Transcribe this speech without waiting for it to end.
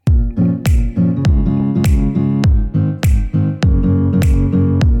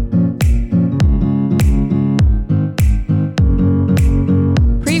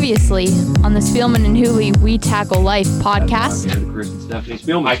Hooley on the Spielman and Hooley We Tackle Life podcast. Chris and Stephanie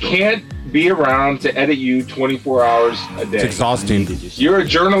Spielman. I can't be around to edit you 24 hours a day. It's exhausting. You're a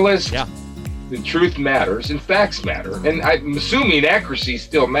journalist. Yeah. The truth matters and facts matter. And I'm assuming accuracy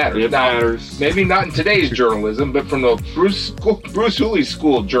still matters. It matters. Maybe not in today's journalism, but from the Bruce Hooley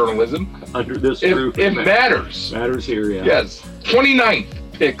School of Journalism, Under this roof, it matters. Matters here, yeah. Yes. 29th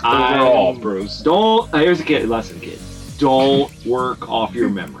pick overall, Bruce. Here's a lesson, kid. Don't work off your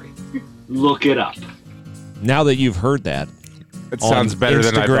memory. Look it up. Now that you've heard that, It sounds better Instagram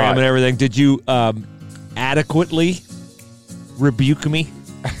than I thought. and everything, did you adequately rebuke me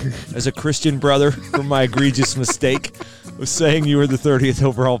as a Christian brother for my egregious mistake of saying you were the 30th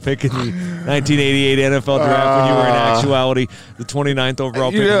overall pick in the 1988 NFL draft when you were in actuality the 29th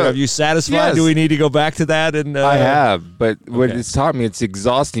overall pick? Are you satisfied? Yes. Do we need to go back to that? And I have, but what it's taught me, it's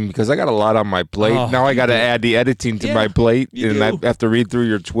exhausting because I got a lot on my plate. Oh, now I got to add the editing to my plate, and I have to read through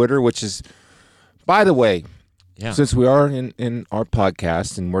your Twitter, which is, by the way, since we are in our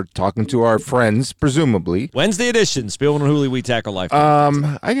podcast and we're talking to our friends, presumably. Wednesday edition, Spielman and Hooley, We Tackle Life.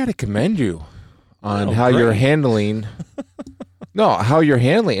 I got to commend you on how you're handling. How you're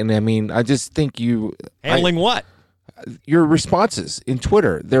handling. And I mean, I just think handling what? Your responses in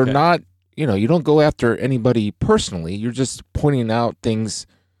Twitter. They're not, you don't go after anybody personally. You're just pointing out things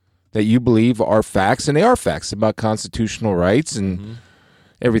that you believe are facts, and they are facts about constitutional rights and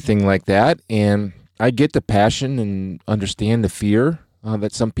everything like that. And I get the passion and understand the fear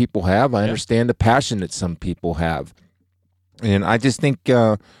that some people have. I understand the passion that some people have. And I just think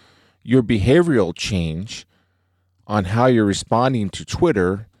your behavioral change on how you're responding to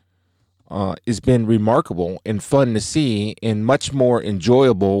Twitter has been remarkable and fun to see and much more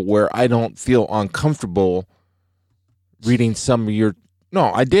enjoyable, where I don't feel uncomfortable reading some of your...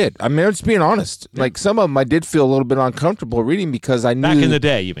 No, I did. I mean, I'm just being honest. Like, some of them I did feel a little bit uncomfortable reading because I knew... Back in the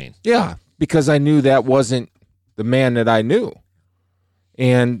day, you mean? Yeah, because I knew that wasn't the man that I knew.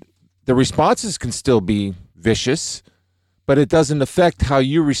 And the responses can still be vicious, but it doesn't affect how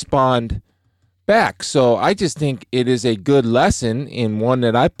you respond back. So I just think it is a good lesson, in one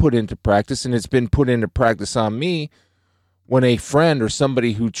that I put into practice, and it's been put into practice on me, when a friend or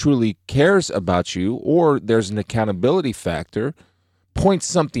somebody who truly cares about you, or there's an accountability factor, points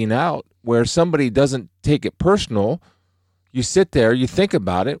something out where somebody doesn't take it personal. You sit there, you think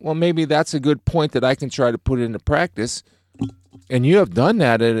about it. Well, maybe that's a good point that I can try to put into practice. And you have done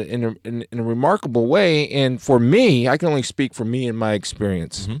that in a remarkable way. And for me, I can only speak for me and my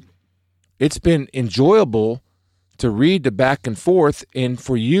experience. It's been enjoyable to read the back and forth, and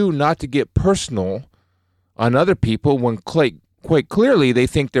for you not to get personal on other people when quite clearly they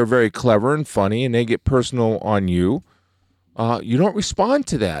think they're very clever and funny, and they get personal on you. You don't respond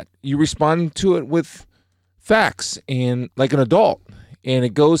to that. You respond to it with facts and like an adult. And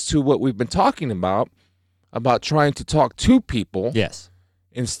it goes to what we've been talking about trying to talk to people. Yes.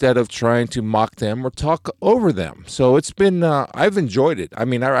 Instead of trying to mock them or talk over them. So it's been, I've enjoyed it. I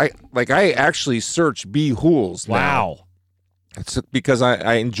mean, I actually search B. Hools now. Wow. It's because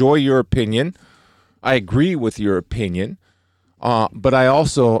I enjoy your opinion. I agree with your opinion. But I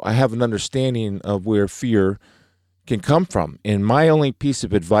have an understanding of where fear can come from. And my only piece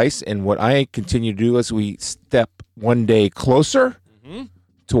of advice, and what I continue to do as we step one day closer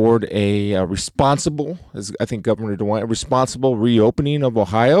toward a responsible, as I think Governor DeWine, a responsible reopening of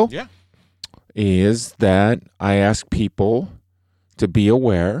Ohio, is that I ask people to be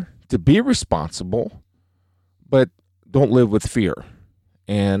aware, to be responsible, but don't live with fear.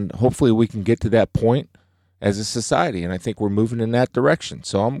 And hopefully we can get to that point as a society, and I think we're moving in that direction.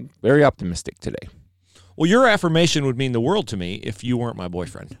 So I'm very optimistic today. Well, your affirmation would mean the world to me if you weren't my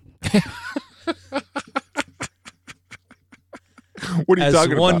boyfriend. What are you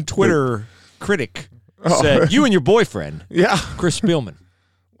talking about? As one Twitter critic said, you and your boyfriend, Chris Spielman.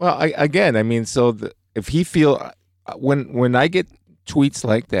 Well, if he feel when I get tweets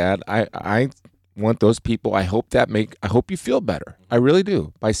like that, I want those people. I hope you feel better. I really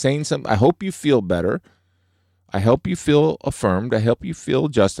do. By saying something, I hope you feel better. I hope you feel affirmed. I hope you feel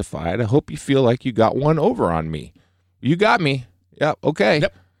justified. I hope you feel like you got one over on me. You got me. Yeah. Okay.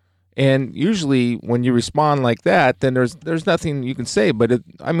 Yep. And usually when you respond like that, then there's nothing you can say. But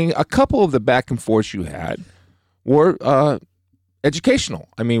a couple of the back and forths you had were educational.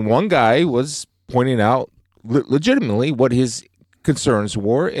 I mean, one guy was pointing out legitimately what his concerns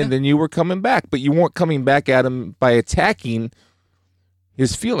were, and then you were coming back, but you weren't coming back at him by attacking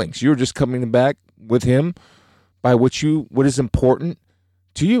his feelings. You were just coming back with him by what is important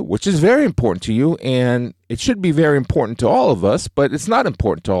to you, which is very important to you, and it should be very important to all of us, but it's not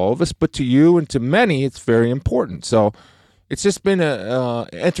important to all of us, but to you and to many, it's very important. So It's just been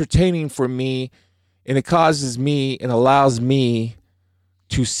entertaining for me, and it causes me and allows me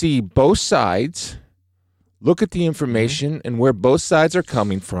to see both sides, look at the information and where both sides are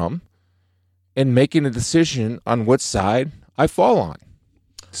coming from, and making a decision on what side I fall on.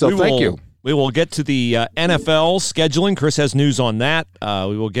 So thank you. We will get to the NFL scheduling. Chris has news on that.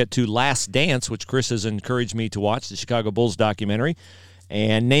 We will get to Last Dance, which Chris has encouraged me to watch, the Chicago Bulls documentary,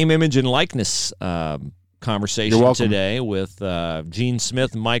 and name, image, and likeness conversation today with Gene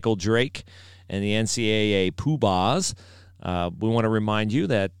Smith, Michael Drake, and the NCAA Poobahs. We want to remind you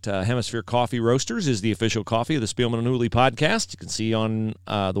that Hemisphere Coffee Roasters is the official coffee of the Spielman and Hooley podcast. You can see on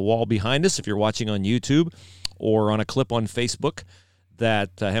the wall behind us if you're watching on YouTube or on a clip on Facebook that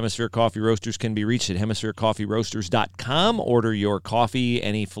Hemisphere Coffee Roasters can be reached at hemispherecoffeeroasters.com. Order your coffee,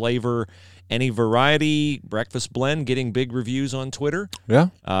 any flavor, any variety, breakfast blend, getting big reviews on Twitter. Yeah.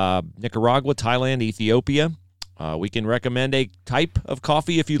 Nicaragua, Thailand, Ethiopia. We can recommend a type of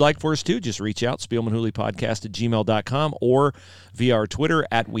coffee if you'd like for us to. Just reach out, spielmanhooleypodcast@gmail.com or via our Twitter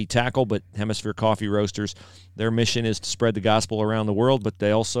 @WeTackle. But Hemisphere Coffee Roasters, their mission is to spread the gospel around the world, but they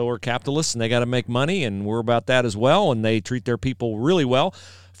also are capitalists, and they got to make money, and we're about that as well, and they treat their people really well.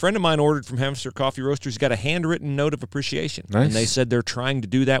 A friend of mine ordered from Hemisphere Coffee Roasters, got a handwritten note of appreciation. Nice. And they said they're trying to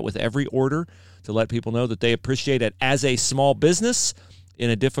do that with every order to let people know that they appreciate it as a small business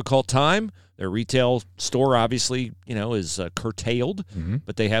in a difficult time. Their retail store, obviously, is curtailed,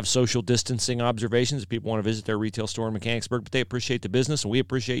 but they have social distancing observations if people want to visit their retail store in Mechanicsburg. But they appreciate the business, and we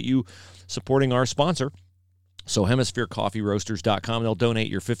appreciate you supporting our sponsor. So HemisphereCoffeeRoasters.com. They'll donate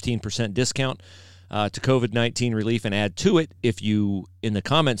your 15% discount to COVID-19 relief and add to it if you, in the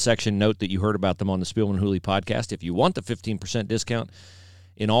comment section, note that you heard about them on the Spielman and Hooley podcast. If you want the 15% discount,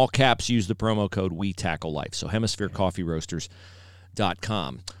 in all caps, use the promo code WeTackleLife. So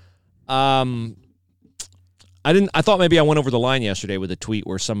HemisphereCoffeeRoasters.com. I thought maybe I went over the line yesterday with a tweet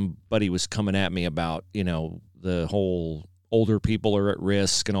where somebody was coming at me about, the whole older people are at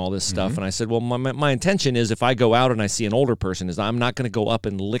risk and all this stuff. And I said, well, my intention is if I go out and I see an older person is I'm not going to go up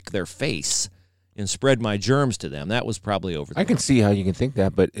and lick their face and spread my germs to them. That was probably over. I can see how you can think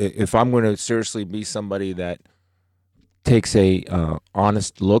that, but if I'm going to seriously be somebody that takes a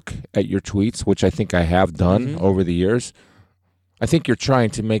honest look at your tweets, which I think I have done over the years, I think you're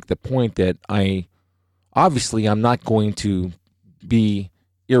trying to make the point that I'm not going to be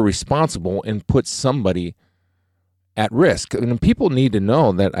irresponsible and put somebody at risk. And people need to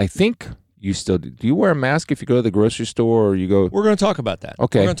know that I think you still do. Do you wear a mask if you go to the grocery store or you go? We're going to talk about that.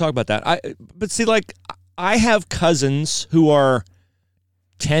 Okay. We're going to talk about that. But see, I have cousins who are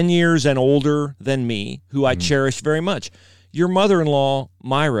 10 years and older than me who I cherish very much. Your mother-in-law,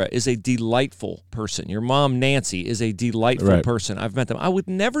 Myra, is a delightful person. Your mom, Nancy, is a delightful person. I've met them. I would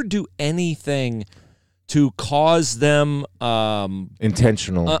never do anything to cause them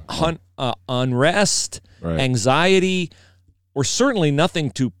intentional unrest, anxiety, or certainly nothing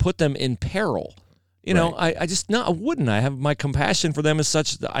to put them in peril. I wouldn't. I have my compassion for them as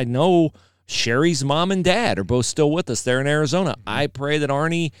such that I know Sherry's mom and dad are both still with us there in Arizona. I pray that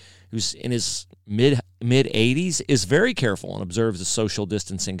Arnie, who's in his mid-80s, is very careful and observes the social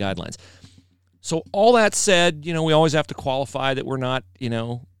distancing guidelines. So all that said, we always have to qualify that we're not,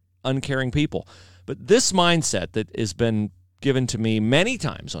 uncaring people. But this mindset that has been given to me many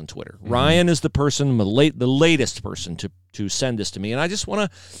times on Twitter, Ryan is the person, the latest person to send this to me. And I just want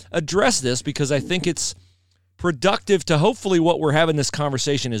to address this because I think it's productive to hopefully what we're having this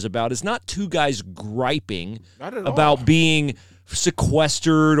conversation is about is not two guys griping about being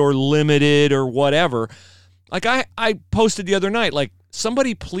sequestered or limited or whatever. Like I posted the other night,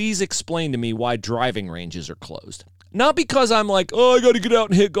 somebody please explain to me why driving ranges are closed. Not because I'm like, I got to get out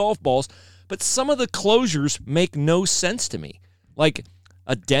and hit golf balls, but some of the closures make no sense to me. Like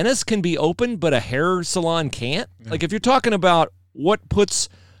a dentist can be open, but a hair salon can't. Yeah. Like if you're talking about what puts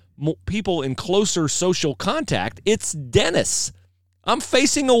people in closer social contact, it's dentists. I'm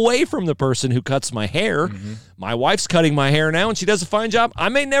facing away from the person who cuts my hair. My wife's cutting my hair now, and she does a fine job. I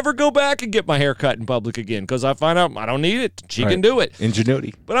may never go back and get my hair cut in public again because I find out I don't need it. She can do it.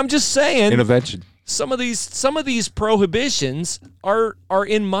 Ingenuity. But I'm just saying, intervention. Some of these prohibitions are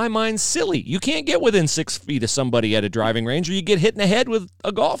in my mind silly. You can't get within 6 feet of somebody at a driving range, or you get hit in the head with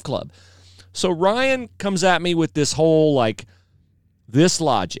a golf club. So Ryan comes at me with this whole this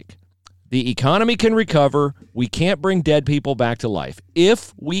logic. The economy can recover. We can't bring dead people back to life.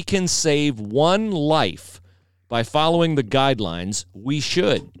 If we can save one life by following the guidelines, we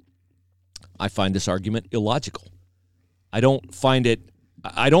should. I find this argument illogical. I don't find it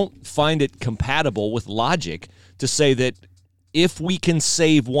compatible with logic to say that if we can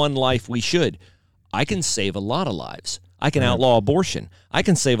save one life, we should. I can save a lot of lives. I can outlaw abortion. I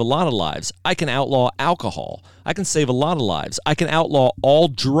can save a lot of lives. I can outlaw alcohol. I can save a lot of lives. I can outlaw all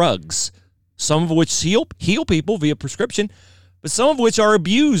drugs, some of which heal people via prescription, but some of which are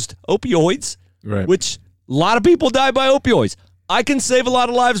abused, opioids, which a lot of people die by opioids. I can save a lot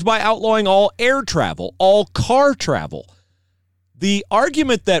of lives by outlawing all air travel, all car travel. The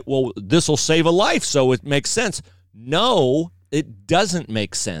argument that, well, this will save a life, so it makes sense. No, it doesn't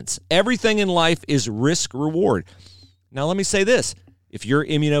make sense. Everything in life is risk-reward. Now, let me say this. If you're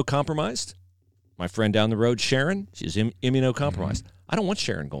immunocompromised, my friend down the road, Sharon, she's immunocompromised. I don't want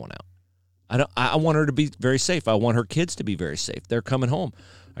Sharon going out. I want her to be very safe. I want her kids to be very safe. They're coming home.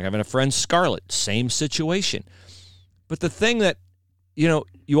 I'm having a friend, Scarlett, same situation. But the thing that,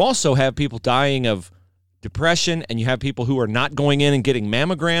 you also have people dying of depression, and you have people who are not going in and getting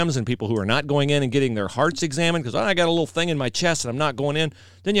mammograms, and people who are not going in and getting their hearts examined because I got a little thing in my chest and I'm not going in.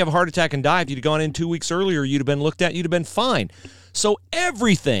 Then you have a heart attack and die. If you'd gone in 2 weeks earlier, you'd have been looked at, you'd have been fine. So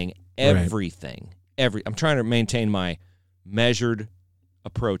everything, I'm trying to maintain my measured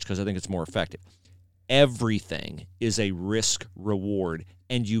approach because I think it's more effective. Everything is a risk reward,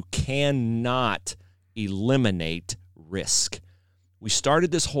 and you cannot eliminate risk. We started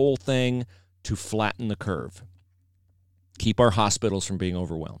this whole thing to flatten the curve, keep our hospitals from being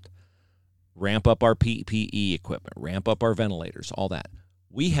overwhelmed, ramp up our PPE equipment, ramp up our ventilators, all that.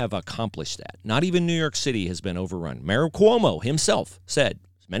 We have accomplished that. Not even New York City has been overrun. Mayor Cuomo himself said,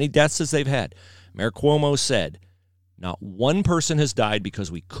 as many deaths as they've had, Mayor Cuomo said, not one person has died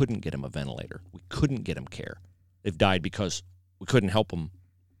because we couldn't get him a ventilator. We couldn't get him care. They've died because we couldn't help them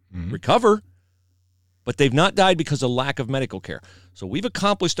recover, but they've not died because of lack of medical care. So we've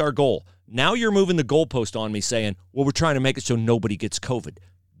accomplished our goal. Now you're moving the goalpost on me saying, well, we're trying to make it so nobody gets COVID.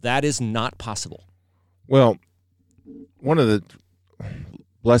 That is not possible. Well, one of the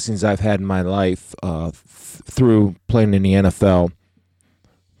blessings I've had in my life through playing in the NFL,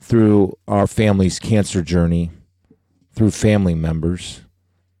 through our family's cancer journey, through family members,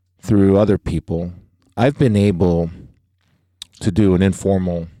 through other people, I've been able to do an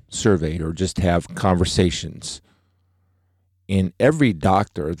informal survey or just have conversations. And every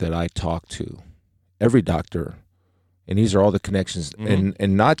doctor that I talk to, every doctor, and these are all the connections, and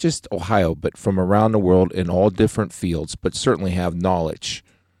not just Ohio, but from around the world in all different fields, but certainly have knowledge,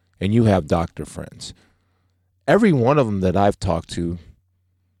 and you have doctor friends. Every one of them that I've talked to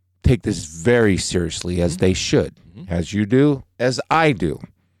take this very seriously, as they should, as you do, as I do.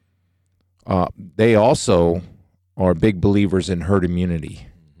 They also are big believers in herd immunity.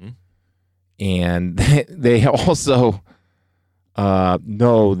 And they also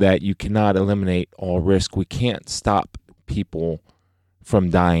know that you cannot eliminate all risk. We can't stop people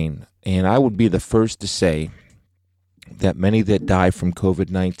from dying. And I would be the first to say that many that die from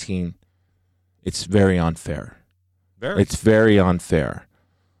COVID-19, it's very unfair. It's very unfair.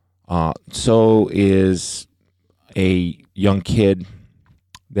 So is a young kid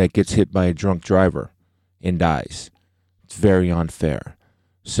that gets hit by a drunk driver and dies. It's very unfair.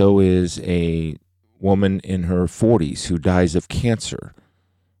 So is a woman in her 40s who dies of cancer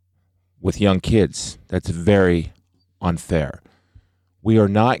with young kids. That's very unfair. We are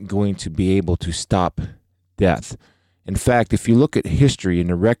not going to be able to stop death. In fact, if you look at history and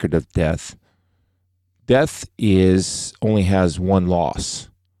the record of death, death only has one loss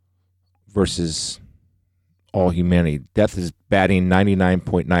versus all humanity. Death is batting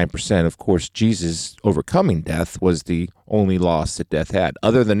 99.9%. Of course, Jesus overcoming death was the only loss that death had.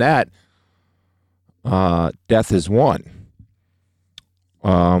 Other than that, death is won.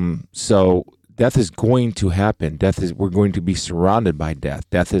 So death is going to happen. We're going to be surrounded by death.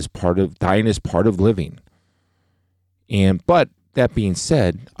 Dying is part of living. But that being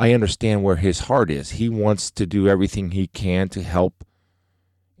said, I understand where his heart is. He wants to do everything he can to help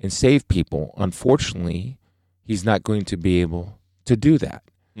and save people. Unfortunately, he's not going to be able to do that.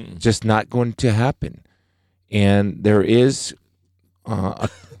 Just not going to happen. And there is,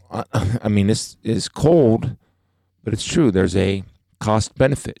 this is cold, but it's true. There's a cost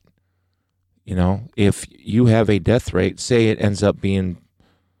benefit. If you have a death rate, say it ends up being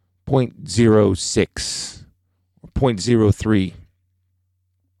 0.06 or 0.03,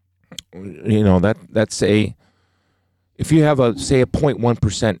 that's if you have a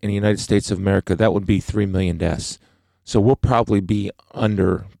 0.1% in the United States of America, that would be 3 million deaths. So we'll probably be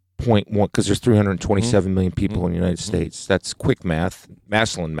under 0.1 because there's 327 million people in the United States. That's quick math,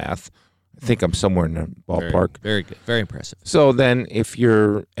 Maslin math. I think I'm somewhere in the ballpark. Very good. Very impressive. So then if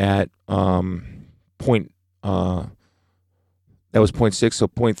you're at that was 0.6, so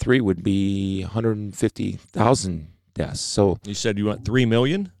 0.3 would be 150,000 deaths. So you said you want 3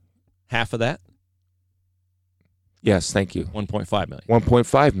 million? Half of that? Yes, thank you. 1.5 million.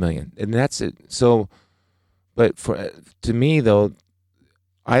 1.5 million, and that's it. So, but to me though,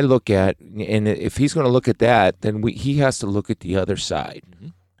 I look at, and if he's going to look at that, then he has to look at the other side. Mm-hmm.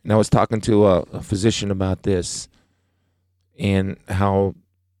 And I was talking to a physician about this, and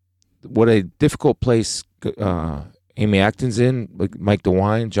what a difficult place Amy Acton's in, like Mike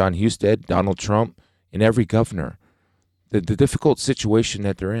DeWine, John Husted, Donald Trump, and every governor. The difficult situation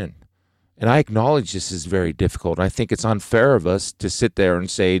that they're in. And I acknowledge this is very difficult. I think it's unfair of us to sit there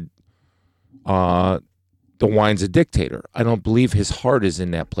and say DeWine's a dictator. I don't believe his heart is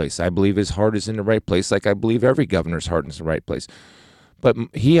in that place. I believe his heart is in the right place, like I believe every governor's heart is in the right place. But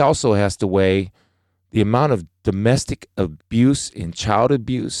he also has to weigh the amount of domestic abuse and child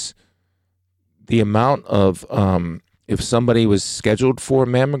abuse, the amount of if somebody was scheduled for a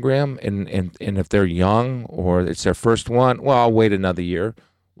mammogram and if they're young or it's their first one, well, I'll wait another year.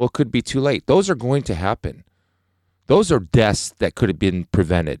 Well, it could be too late. Those are going to happen. Those are deaths that could have been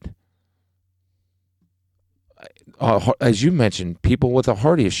prevented. As you mentioned, people with a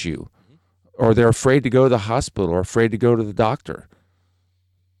heart issue, or they're afraid to go to the hospital or afraid to go to the doctor.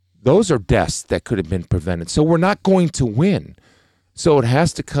 Those are deaths that could have been prevented. So we're not going to win. So it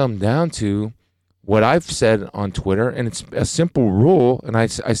has to come down to what I've said on Twitter, and it's a simple rule, and I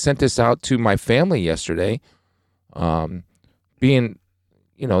sent this out to my family yesterday, being,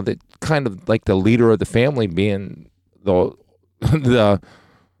 that kind of like the leader of the family, being the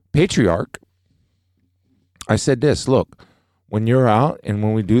patriarch. I said this, look, when you're out and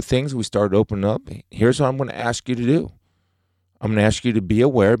when we do things, we start opening up, here's what I'm going to ask you to do. I'm going to ask you to be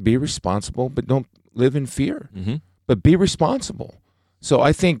aware, be responsible, but don't live in fear. Mm-hmm. But be responsible. So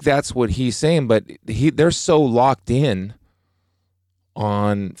I think that's what he's saying, but they're so locked in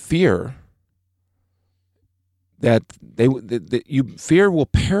on fear that fear will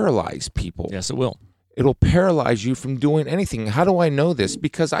paralyze people. Yes, it will. It'll paralyze you from doing anything. How do I know this?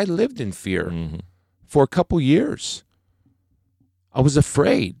 Because I lived in fear for a couple years. I was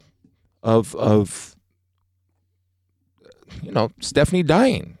afraid of Stephanie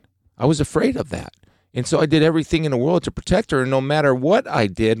dying. I was afraid of that. And so I did everything in the world to protect her. And no matter what I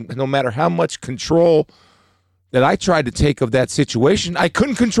did, no matter how much control that I tried to take of that situation, I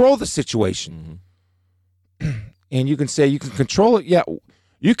couldn't control the situation. Mm-hmm. And you can say you can control it. Yeah,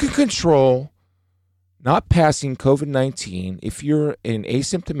 you can control not passing COVID-19 if you're an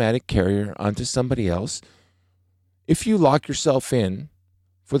asymptomatic carrier onto somebody else, if you lock yourself in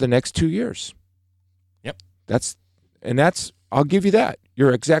for the next 2 years. Yep. I'll give you that.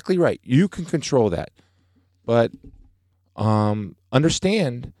 You're exactly right. You can control that. But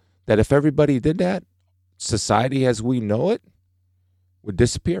understand that if everybody did that, society as we know it would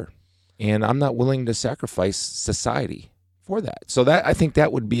disappear. And I'm not willing to sacrifice society for that. So I think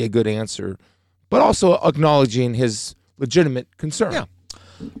that would be a good answer, but also acknowledging his legitimate concern.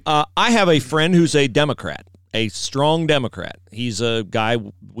 Yeah. I have a friend who's a Democrat, a strong Democrat. He's a guy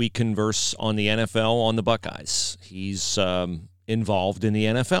we converse on the NFL, on the Buckeyes. He's involved in the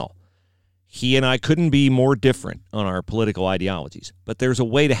NFL. He and I couldn't be more different on our political ideologies, but there's a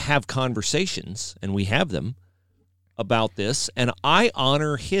way to have conversations, and we have them, about this, and I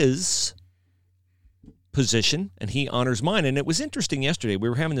honor his position, and he honors mine. And it was interesting yesterday. We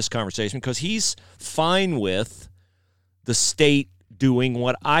were having this conversation because he's fine with the state doing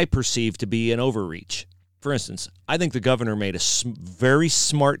what I perceive to be an overreach. For instance, I think the governor made a very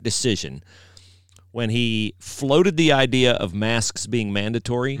smart decision when he floated the idea of masks being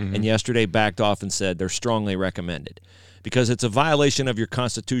mandatory and yesterday backed off and said they're strongly recommended because it's a violation of your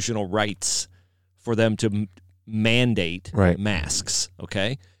constitutional rights for them to mandate masks,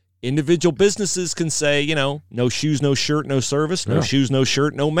 okay? Individual businesses can say, no shoes, no shirt, no service, no shoes, no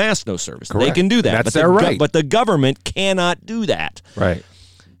shirt, no mask, no service. Correct. They can do that. That's their right. But the government cannot do that. Right.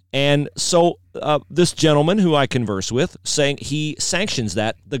 And so this gentleman who I converse with saying he sanctions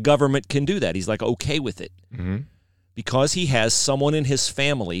that the government can do that. He's like okay with it because he has someone in his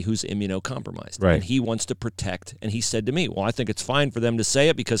family who's immunocompromised. Right. And he wants to protect. And he said to me, well, I think it's fine for them to say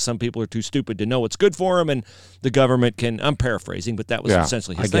it because some people are too stupid to know what's good for them. And the government can, I'm paraphrasing, but that was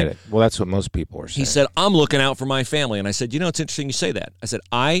essentially his thing. I get it. Well, that's what most people are saying. He said, I'm looking out for my family. And I said, it's interesting you say that. I said,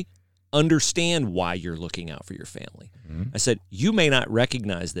 I understand why you're looking out for your family. I said, you may not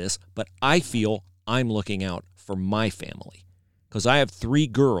recognize this, but I feel I'm looking out for my family because I have 3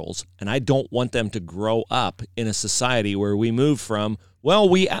 girls and I don't want them to grow up in a society where we move from, well,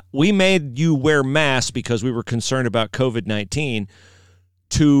 we made you wear masks because we were concerned about COVID-19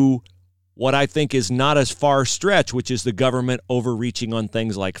 to what I think is not as far stretch, which is the government overreaching on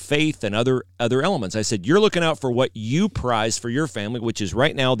things like faith and other elements. I said, you're looking out for what you prize for your family, which is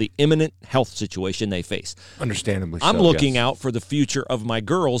right now the imminent health situation they face. Understandably I'm so, looking yes. out for the future of my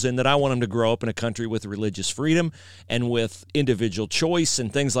girls in that I want them to grow up in a country with religious freedom and with individual choice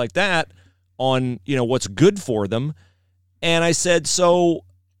and things like that on, what's good for them. And I said, so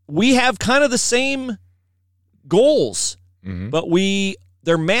we have kind of the same goals, but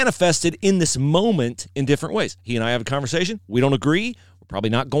they're manifested in this moment in different ways. He and I have a conversation. We don't agree. We're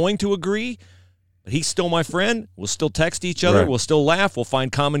probably not going to agree. But he's still my friend. We'll still text each other. Right. We'll still laugh. We'll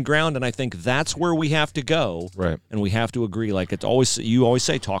find common ground. And I think that's where we have to go. Right. And we have to agree. Like you always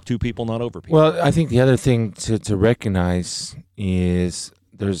say, talk to people, not over people. Well, I think the other thing to recognize is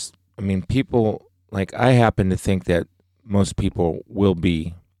people, like I happen to think that most people will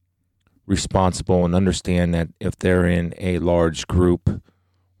be responsible and understand that if they're in a large group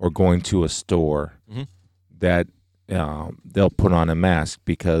or going to a store, that they'll put on a mask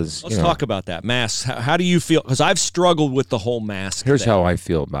because Let's talk about that. Masks. How do you feel? Because I've struggled with the whole mask Here's thing. how I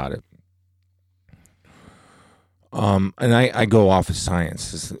feel about it. And I go off of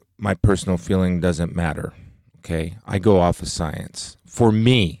science. My personal feeling doesn't matter. Okay? I go off of science. For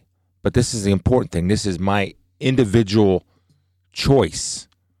me, but this is the important thing. This is my individual choice.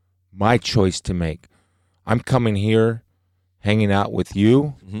 My choice to make. I'm coming here, hanging out with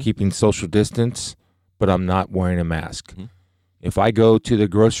you, keeping social distance, but I'm not wearing a mask. If I go to the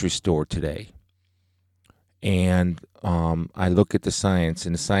grocery store today and I look at the science,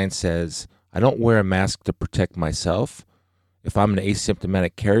 and the science says I don't wear a mask to protect myself. If I'm an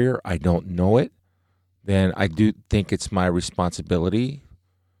asymptomatic carrier, I don't know it, then I do think it's my responsibility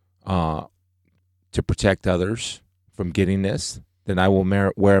to protect others from getting this. Then I will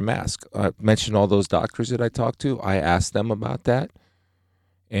wear a mask. I mentioned all those doctors that I talked to. I asked them about that,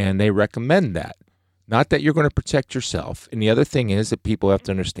 and they recommend that. Not that you're going to protect yourself. And the other thing is that people have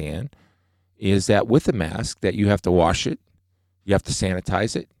to understand is that with a mask that you have to wash it, you have to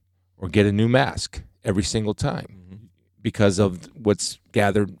sanitize it, or get a new mask every single time because of what's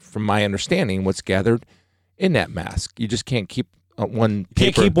gathered, from my understanding, what's gathered in that mask. You just can't keep one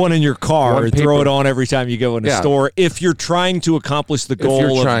paper. Can't keep one in your car and throw it on every time you go in a store if you're trying to accomplish the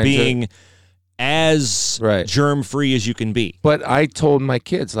goal of being as germ-free as you can be. But I told my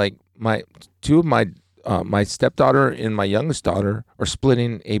kids, like two of my stepdaughter and my youngest daughter are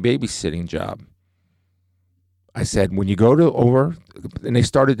splitting a babysitting job. I said, when you go and they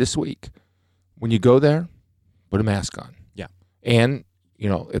started this week, when you go there, put a mask on. Yeah. And,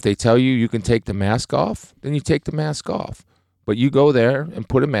 if they tell you can take the mask off, then you take the mask off. But you go there and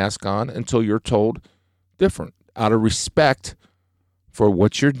put a mask on until you're told different, out of respect for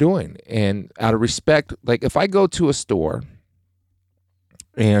what you're doing. And out of respect, like if I go to a store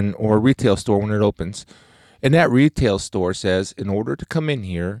or a retail store when it opens, and that retail store says, in order to come in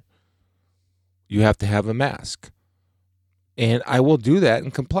here, you have to have a mask. And I will do that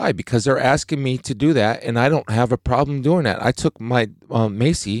and comply because they're asking me to do that, and I don't have a problem doing that. I took my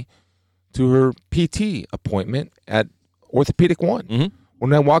Macy to her PT appointment at Orthopedic One.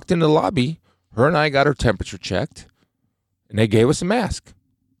 When I walked into the lobby, her and I got her temperature checked, and they gave us a mask.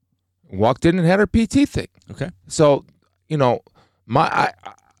 Walked in and had her PT thing. Okay. So,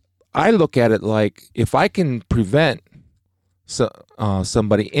 I look at it like if I can prevent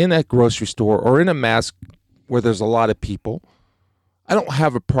somebody in a grocery store or in a mask where there's a lot of people, I don't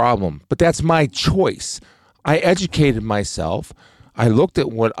have a problem. But that's my choice. I educated myself. I looked at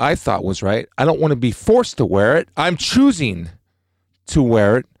what I thought was right. I don't want to be forced to wear it. I'm choosing to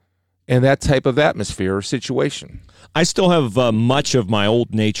wear it in that type of atmosphere or situation. I still have much of my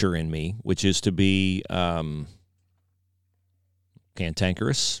old nature in me, which is to be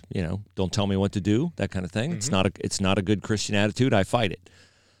cantankerous, don't tell me what to do, that kind of thing. It's not a good Christian attitude. I fight it.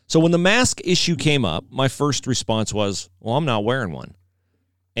 So when the mask issue came up, my first response was, well, I'm not wearing one.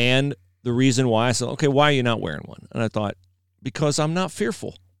 And the reason why, I said, okay, why are you not wearing one? And I thought, because I'm not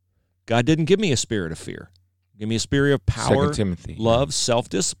fearful. God didn't give me a spirit of fear. Give me a spirit of power, 2 Timothy, love,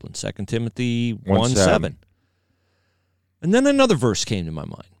 self-discipline. 2 Timothy 1:7. And then another verse came to my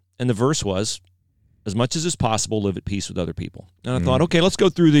mind. And the verse was, as much as is possible, live at peace with other people. And I thought, okay, let's go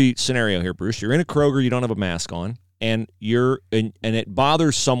through the scenario here, Bruce. You're in a Kroger, you don't have a mask on, and it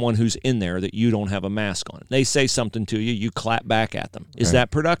bothers someone who's in there that you don't have a mask on. They say something to you, you clap back at them. Is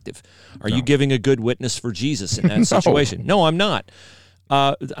that productive? Are you giving a good witness for Jesus in that situation? No, I'm not.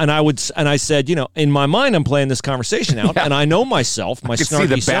 And I said, in my mind, I'm playing this conversation out, and I know myself, my I can snarky see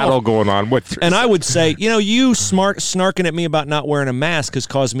the battle self, going on with. and I would say, you snarking at me about not wearing a mask has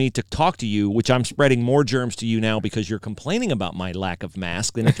caused me to talk to you, which I'm spreading more germs to you now because you're complaining about my lack of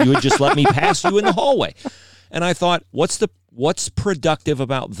mask than if you had just let me pass you in the hallway. And I thought, what's productive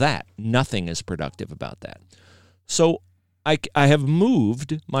about that? Nothing is productive about that. So I have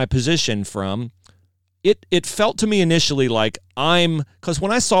moved my position from. It felt to me initially like because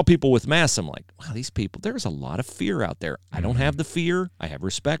when I saw people with masks, I'm like, wow, these people, there's a lot of fear out there. I don't have the fear. I have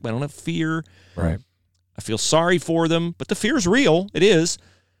respect, but I don't have fear. Right. I feel sorry for them, but the fear's real. It is.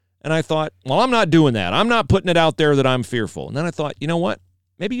 And I thought, well, I'm not doing that. I'm not putting it out there that I'm fearful. And then I thought, you know what?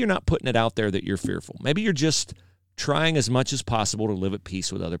 Maybe you're not putting it out there that you're fearful. Maybe you're just trying as much as possible to live at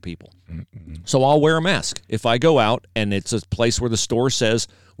peace with other people. Mm-hmm. So I'll wear a mask. If I go out and it's a place where the store says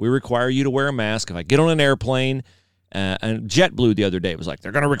we require you to wear a mask, if I get on an airplane, and JetBlue the other day was like,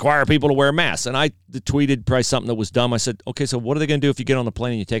 they're going to require people to wear masks. And I tweeted probably something that was dumb. I said, okay, so what are they going to do if you get on the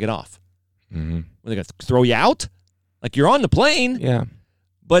plane and you take it off? Mm-hmm. Are they going to throw you out? Like, you're on the plane. Yeah.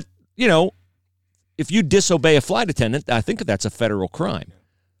 But, if you disobey a flight attendant, I think that's a federal crime.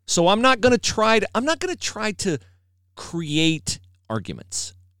 So I'm not going to try to create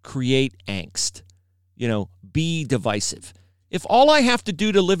arguments, create angst, be divisive. If all I have to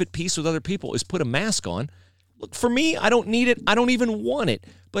do to live at peace with other people is put a mask on, look, for me, I don't need it. I don't even want it.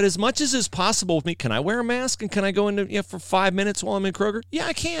 But as much as is possible with me, can I wear a mask and can I go into for 5 minutes while I'm in Kroger? Yeah,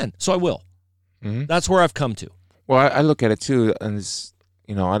 I can. So I will. Mm-hmm. That's where I've come to. Well, I look at it too, and it's,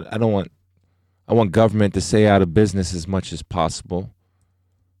 I want government to stay out of business as much as possible.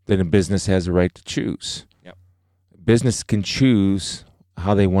 Then a business has a right to choose. Yep. Business can choose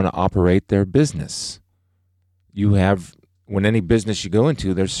how they want to operate their business. When any business you go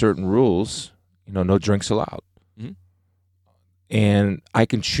into, there's certain rules, no drinks allowed. Mm-hmm. And I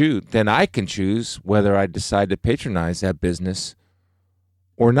can choose whether I decide to patronize that business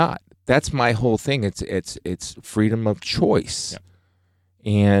or not. That's my whole thing. It's freedom of choice.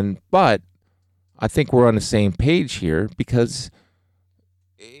 Yep. But I think we're on the same page here because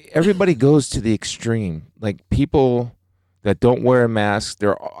everybody goes to the extreme. Like, people that don't wear a mask,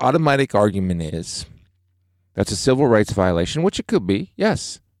 their automatic argument is that's a civil rights violation, which it could be,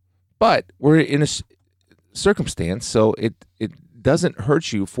 yes. But we're in a circumstance, so it doesn't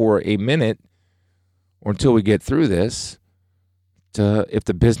hurt you for a minute or until we get through this if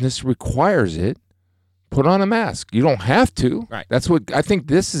the business requires it, put on a mask. You don't have to. Right. That's what I think.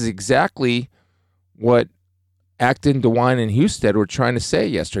 This is exactly what Acton, DeWine, and Husted were trying to say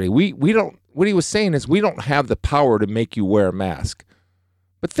yesterday. We don't. What he was saying is we don't have the power to make you wear a mask,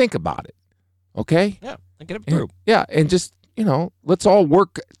 but think about it, okay? Yeah, and get it through. And just let's all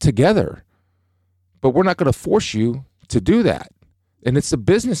work together. But we're not going to force you to do that, and it's the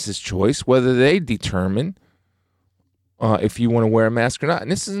business's choice whether they determine if you want to wear a mask or not.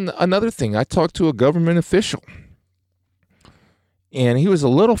 And this is another thing. I talked to a government official, and he was a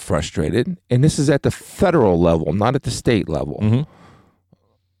little frustrated, and this is at the federal level, not at the state level. Mm-hmm.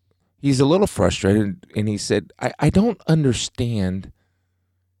 He's a little frustrated, and he said, I don't understand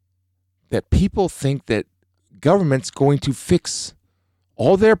that people think that government's going to fix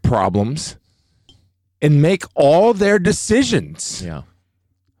all their problems and make all their decisions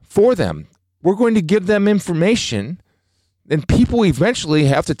for them. We're going to give them information, and people eventually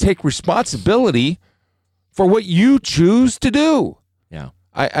have to take responsibility for what you choose to do. Yeah.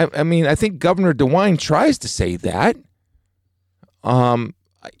 I mean, I think Governor DeWine tries to say that. I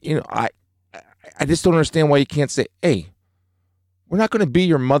just don't understand why you can't say, hey, we're not going to be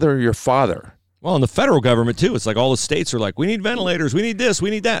your mother or your father. Well, in the federal government, too, it's like all the states are like, we need ventilators, we need this,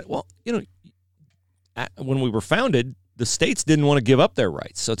 we need that. Well, when we were founded, the states didn't want to give up their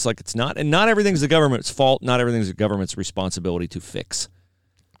rights. So it's like not everything's the government's fault, not everything's the government's responsibility to fix.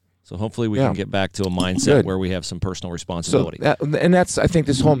 So hopefully we can get back to a mindset where we have some personal responsibility. So that's, I think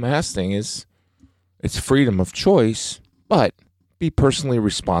this whole mask thing it's freedom of choice, but be personally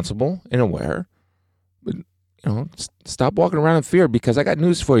responsible and aware. But, stop walking around in fear, because I got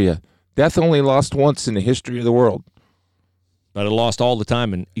news for you. Death only lost once in the history of the world. But it lost all the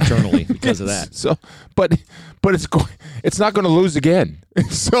time and eternally because of that. So, but it's not going to lose again.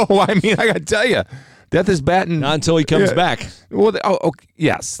 So, I mean, I got to tell you, death is batting. Not until he comes back. Well,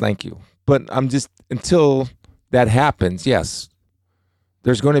 yes, thank you. But I'm just, until that happens, yes,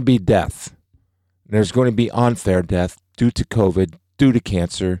 there's going to be death. There's going to be unfair death due to COVID, due to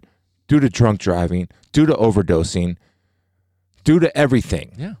cancer, due to drunk driving, due to overdosing, due to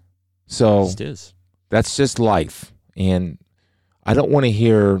everything. Yeah. So it is. That's just life. And I don't want to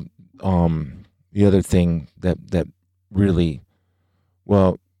hear the other thing that really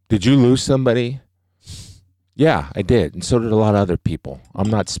Well, did you lose somebody? Yeah, I did. And so did a lot of other people. I'm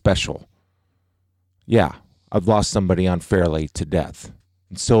not special. Yeah, I've lost somebody unfairly to death.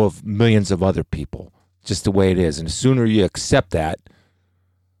 And so have millions of other people. Just the way it is. And the sooner you accept that,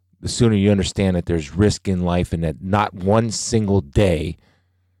 the sooner you understand that there's risk in life and that not one single day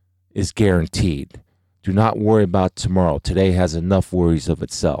is guaranteed. Do not worry about tomorrow. Today has enough worries of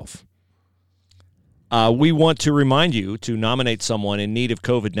itself. We want to remind you to nominate someone in need of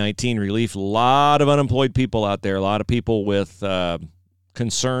COVID-19 relief. A lot of unemployed people out there, a lot of people with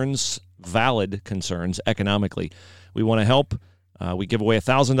concerns, valid concerns economically. We want to help. We give away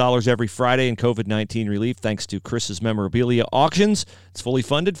 $1,000 every Friday in COVID-19 relief thanks to Chris's Memorabilia Auctions. It's fully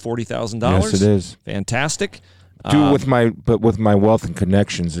funded, $40,000. Yes, it is. Fantastic. With my wealth and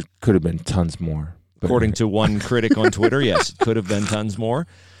connections, it could have been tons more. But According to one critic on Twitter, yes, it could have been tons more.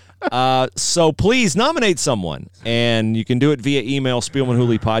 So please nominate someone, and you can do it via email,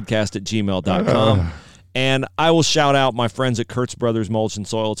 spielmanhooleypodcast@gmail.com. And I will shout out my friends at Kurtz Brothers Mulch and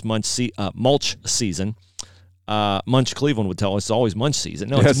Soil. It's mulch season. Munch Cleveland would tell us it's always munch season.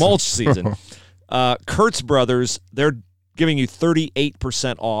 No, it's mulch season. Kurtz Brothers, they're giving you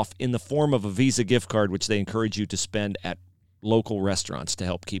 38% off in the form of a Visa gift card, which they encourage you to spend at local restaurants to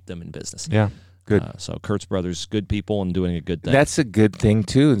help keep them in business. Yeah, good. So Kurtz Brothers, good people and doing a good thing. That's a good thing,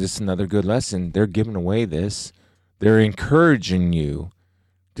 too. This is another good lesson. They're giving away this. They're encouraging you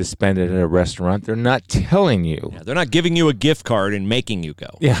to spend it at a restaurant. They're not telling you. Yeah, they're not giving you a gift card and making you go.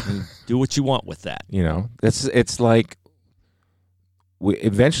 Yeah. Do what you want with that. You know, it's like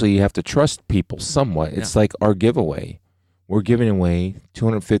eventually you have to trust people somewhat. It's like our giveaway. We're giving away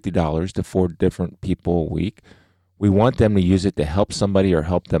 $250 to 4 different people a week. We want them to use it to help somebody or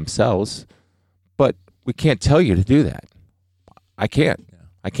help themselves, but we can't tell you to do that. I can't.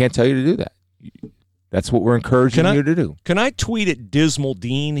 I can't tell you to do that. That's what we're encouraging you to do. Can I tweet at Dismal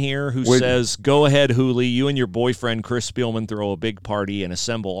Dean here who says, go ahead, Hooley, you and your boyfriend, Chris Spielman, throw a big party and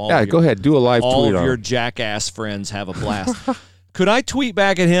assemble all go ahead. Do a live tweet all on of your it. jackass friends. Have a blast. Could I tweet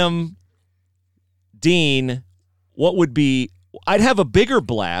back at him, Dean, what would be – I'd have a bigger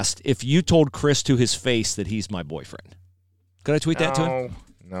blast if you told Chris to his face that he's my boyfriend. Could I tweet that to him?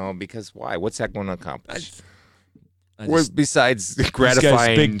 No, because why? What's that going to accomplish? Besides This gratifying,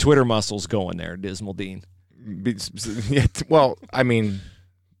 guy's big Twitter muscles going there, Dismal Dean. Well, I mean,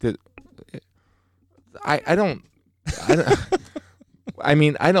 I don't. I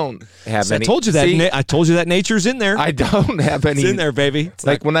mean, I don't have any. I told you that. I told you that nature's in there. I don't have any. It's in there, baby. It's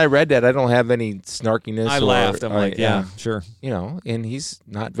like when I read that, I don't have any snarkiness. I laughed. I'm like, yeah, sure. You know, and he's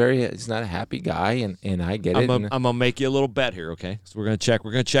not a happy guy, and I get it. I'm gonna make you a little bet here, okay? So we're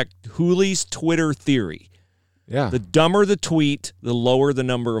gonna check Hooley's Twitter theory. Yeah. The dumber the tweet, the lower the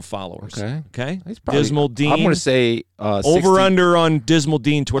number of followers. Okay. Dismal Dean. I'm going to say over under on Dismal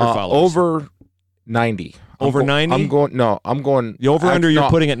Dean Twitter followers. Over 90. Over 90? I'm going. The over under you're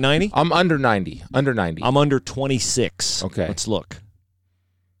putting at 90? I'm under 90. Under 90. I'm under 26. Okay. Let's look.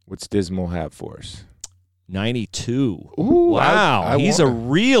 What's Dismal have for us? 92. Ooh, wow. He's a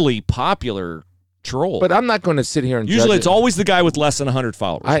really popular troll. But I'm not going to sit here and usually judge it's always the guy with less than 100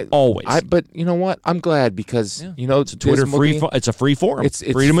 followers. Always. But you know what? I'm glad because it's a Twitter it's a free forum. It's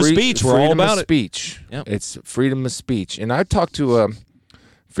freedom of speech. We're all about it. Speech. Yep. It's freedom of speech. And I talked to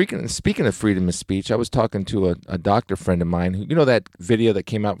speaking of freedom of speech, I was talking to a doctor friend of mine who, you know, that video that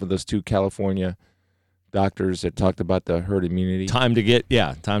came out with those 2 California doctors that talked about the herd immunity. Time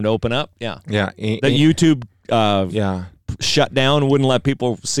to open up. Yeah. Yeah. That YouTube shut down, wouldn't let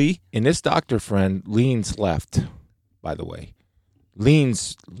people see. And this doctor friend leans left, by the way.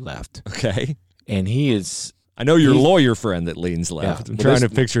 Leans left. Okay. And he is... I know your lawyer friend that leans left. Yeah, I'm trying to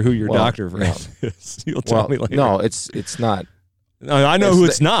picture who your doctor friend is. You'll tell me later. No, it's not. No, I know who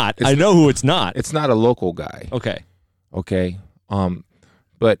it's not. I know who it's not. It's not a local guy. Okay.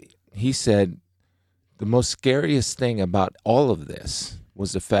 But he said the most scariest thing about all of this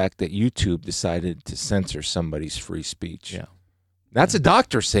was the fact that YouTube decided to censor somebody's free speech. Yeah. That's a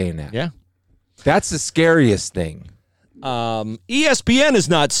doctor saying that. Yeah. That's the scariest thing. ESPN is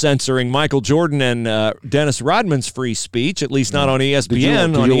not censoring Michael Jordan and Dennis Rodman's free speech, at least not on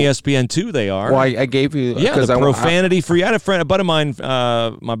ESPN. On ESPN2 they are. Well, I gave you... Yeah, the profanity-free. I had a buddy of mine,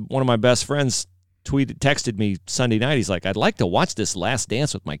 one of my best friends, texted me Sunday night. He's like, I'd like to watch this Last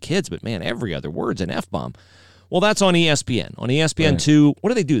Dance with my kids, but man, every other word's an F-bomb. Well, that's on ESPN. On ESPN2,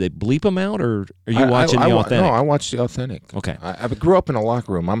 what do? They bleep them out, or are you watching the authentic? No, I watch the authentic. Okay. I grew up in a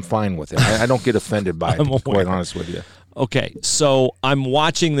locker room. I'm fine with it. I don't get offended by it, to be quite honest with you. Okay, so I'm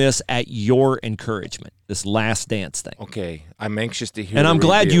watching this at your encouragement, this Last Dance thing. Okay, I'm anxious to hear. And I'm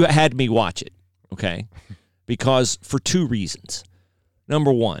glad you had me watch it, okay? Because for 2 reasons.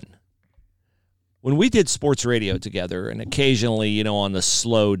 Number one, when we did sports radio together, and occasionally, on the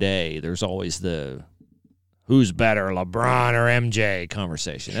slow day, there's always the who's better, LeBron or MJ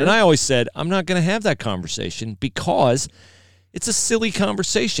conversation. Sure. And I always said, I'm not going to have that conversation because it's a silly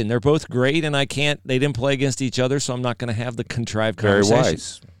conversation. They're both great, and they didn't play against each other, so I'm not going to have the contrived conversation. Very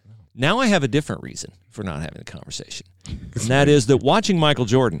wise. Now I have a different reason for not having a conversation, and that is that watching Michael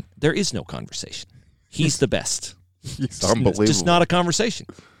Jordan, there is no conversation. He's the best. He's unbelievable. It's just not a conversation.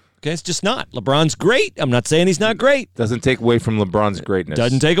 Okay, it's just not. LeBron's great. I'm not saying he's not great. Doesn't take away from LeBron's greatness.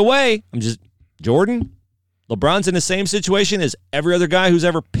 Doesn't take away. Jordan, LeBron's in the same situation as every other guy who's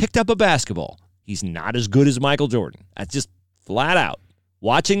ever picked up a basketball. He's not as good as Michael Jordan. That's just flat out.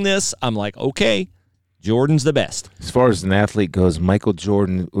 Watching this, I'm like, okay, Jordan's the best. As far as an athlete goes, Michael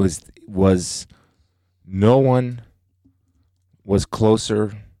Jordan was no one was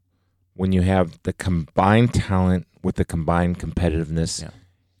closer when you have the combined talent with the combined competitiveness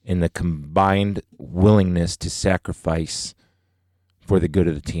and the combined willingness to sacrifice for the good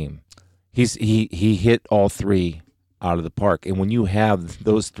of the team. He hit all three out of the park. And when you have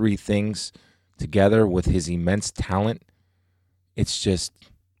those three things together with his immense talent, it's just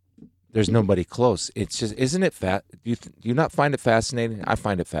there's nobody close. It's just, isn't it do you not find it fascinating? I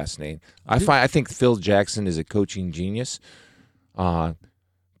find it fascinating. I think Phil Jackson is a coaching genius,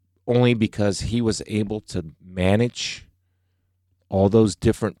 only because he was able to manage all those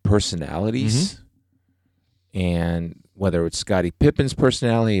different personalities, and whether it's Scottie Pippen's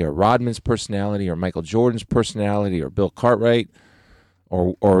personality or Rodman's personality or Michael Jordan's personality or Bill Cartwright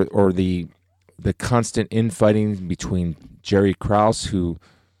or the constant infighting between Jerry Krause, who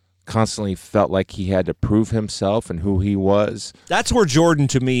constantly felt like he had to prove himself and who he was. That's where Jordan,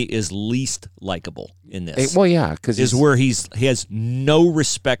 to me, is least likable in this. Well, yeah, because is where he has no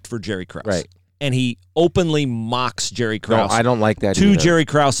respect for Jerry Krause. Right. And he openly mocks Jerry Krause. No, I don't like that to either. Jerry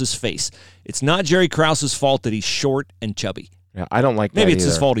Krause's face. It's not Jerry Krause's fault that he's short and chubby. Yeah, I don't like that Maybe it's either.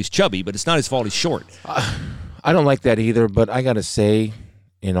 his fault he's chubby, but it's not his fault he's short. I don't like that either, but I got to say,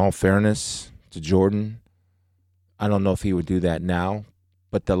 in all fairness to Jordan, I don't know if he would do that now,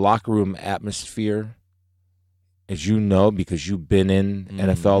 but the locker room atmosphere, as you know, because you've been in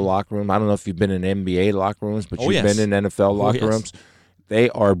NFL locker room. I don't know if you've been in NBA locker rooms, but you've been in NFL locker rooms. They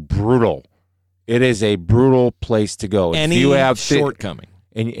are brutal. It is a brutal place to go. Any if you have shortcoming.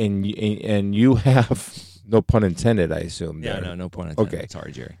 And you have, no pun intended, I assume. Yeah, no pun intended. Okay.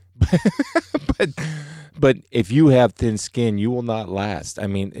 Sorry, Jerry. But if you have thin skin, you will not last. I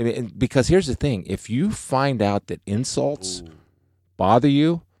mean, because here's the thing. If you find out that insults bother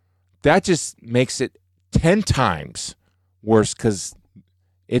you, that just makes it 10 times worse, because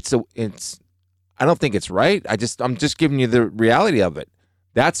it's I don't think it's right. I'm just giving you the reality of it.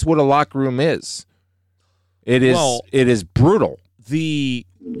 That's what a locker room is. It is brutal. The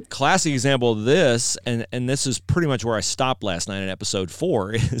classic example of this, and this is pretty much where I stopped last night in episode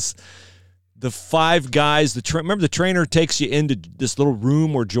 4, is the 5 guys. Remember the trainer takes you into this little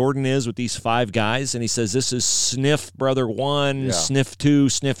room where Jordan is with these 5 guys, and he says, this is sniff brother 1, sniff 2,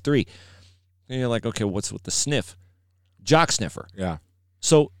 sniff 3. And you're like, okay, what's with the sniff? Jock sniffer. Yeah.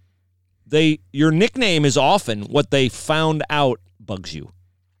 So your nickname is often what they found out bugs you.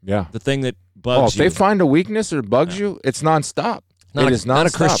 Yeah. The thing that bugs you. If they find a weakness or bugs you, it's nonstop. It is not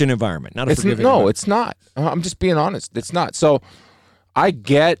a Christian environment. Not a forgiving environment. No, it's not. I'm just being honest. It's not. So I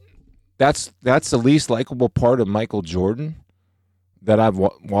get that's the least likable part of Michael Jordan that I've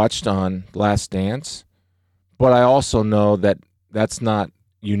watched on Last Dance. But I also know that that's not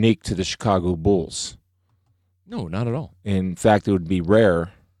unique to the Chicago Bulls. No, not at all. In fact, it would be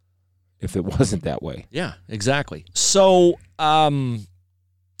rare if it wasn't that way. Yeah, exactly. So I'm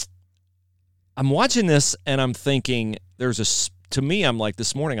watching this and I'm thinking to me, I'm like,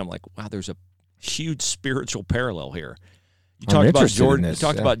 this morning, I'm like, wow, there's a huge spiritual parallel here. You talked about Jordan. You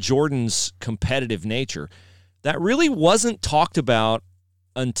talked about Jordan's competitive nature. That really wasn't talked about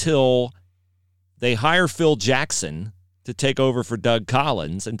until they hire Phil Jackson to take over for Doug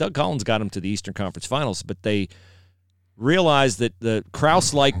Collins, and Doug Collins got him to the Eastern Conference Finals, but they realized that the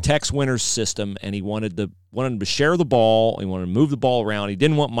Krause liked Tex Winter's system, and he wanted him to share the ball. He wanted to move the ball around. He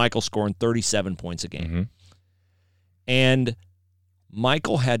didn't want Michael scoring 37 points a game. Mm-hmm. And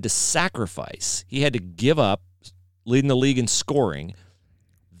Michael had to sacrifice. He had to give up leading the league in scoring.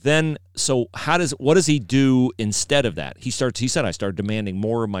 Then, so what does he do instead of that? He said, I started demanding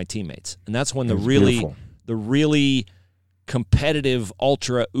more of my teammates. And that's when the really competitive,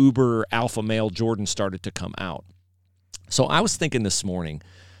 ultra, uber, alpha male Jordan started to come out. So I was thinking this morning,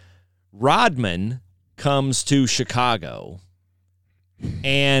 Rodman comes to Chicago,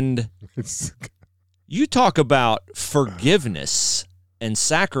 and you talk about forgiveness and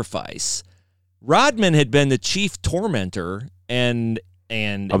sacrifice. Rodman had been the chief tormentor and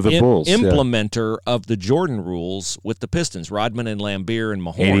of the Bulls, implementer of the Jordan rules with the Pistons, Rodman and Lambeer and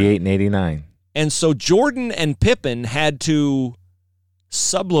Mahorn. 88 and 89. And so Jordan and Pippen had to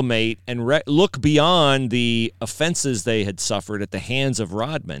sublimate and look beyond the offenses they had suffered at the hands of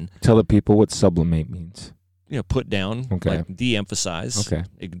Rodman. Tell the people what sublimate means. Put down, like de-emphasize,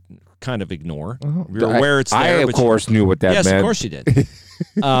 kind of ignore. You're aware it's there. I, of course, knew what that meant. Yes, of course you did.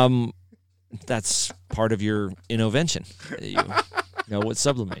 That's part of your innovation. You know what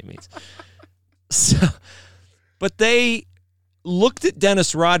sublimate means. So, but they looked at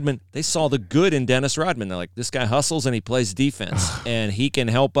Dennis Rodman. They saw the good in Dennis Rodman. They're like, this guy hustles and he plays defense, and he can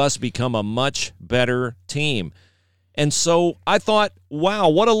help us become a much better team. And so I thought, wow,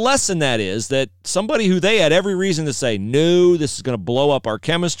 what a lesson that is, that somebody who they had every reason to say, no, this is going to blow up our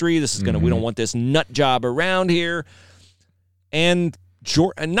chemistry. This is going to, we don't want this nut job around here. And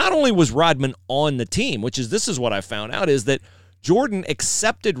not only was Rodman on the team, this is what I found out, is that Jordan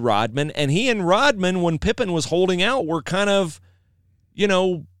accepted Rodman, and he and Rodman, when Pippen was holding out, were kind of,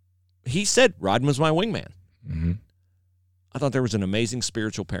 he said, Rodman's my wingman. Mm-hmm. I thought there was an amazing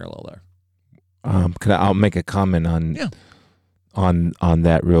spiritual parallel there. I'll make a comment on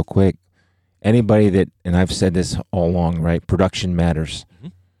that real quick. Anybody that, and I've said this all along, right? Production matters. Mm-hmm.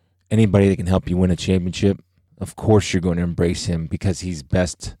 Anybody that can help you win a championship, of course you're going to embrace him because he's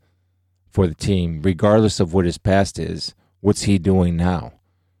best for the team, regardless of what his past is. What's he doing now?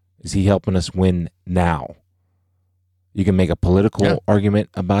 Is he helping us win now? You can make a political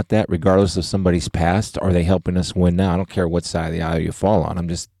argument about that, regardless of somebody's past. Are they helping us win now? I don't care what side of the aisle you fall on.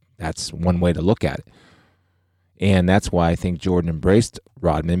 That's one way to look at it. And that's why I think Jordan embraced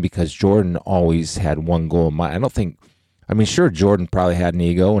Rodman, because Jordan always had one goal in mind. Sure, Jordan probably had an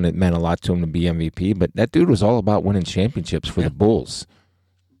ego, and it meant a lot to him to be MVP, but that dude was all about winning championships for the Bulls,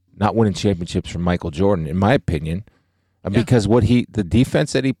 not winning championships for Michael Jordan, in my opinion, because the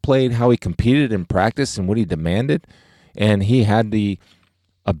defense that he played, how he competed in practice and what he demanded, and he had the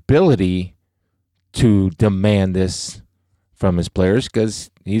ability to demand this from his players because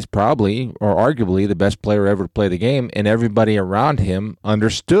he's probably or arguably the best player ever to play the game, and everybody around him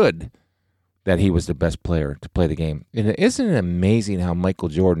understood that he was the best player to play the game. And isn't it amazing how Michael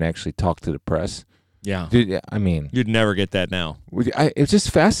Jordan actually talked to the press? Yeah. Dude, you'd never get that now. It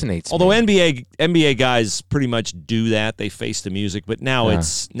just fascinates Although me. NBA guys pretty much do that. They face the music, but now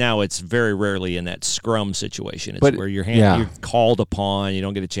it's very rarely in that scrum situation. It's where you're called upon, you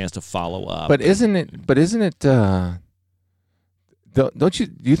don't get a chance to follow up. But isn't it do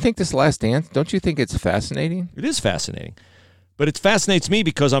you think this Last Dance, don't you think it's fascinating? It is fascinating. But it fascinates me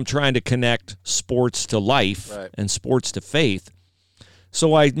because I'm trying to connect sports to life and sports to faith.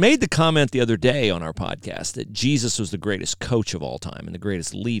 So I made the comment the other day on our podcast that Jesus was the greatest coach of all time and the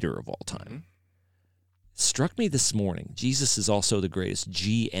greatest leader of all time. Mm-hmm. It struck me this morning, Jesus is also the greatest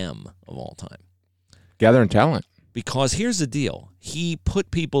GM of all time. Gathering talent. Because here's the deal. He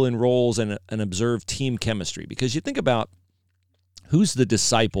put people in roles and observed team chemistry. Because you think about who's the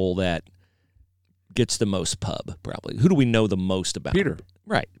disciple that gets the most pub, probably. Who do we know the most about? Peter.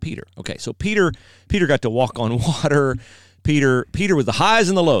 Right, Peter. Okay, so Peter got to walk on water. Peter with the highs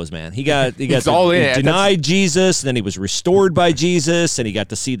and the lows, man. He denied Jesus, and then he was restored by Jesus, and he got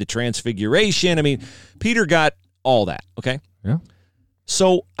to see the transfiguration. I mean, Peter got all that, okay? Yeah.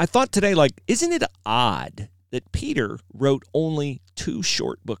 So I thought today, isn't it odd that Peter wrote only 2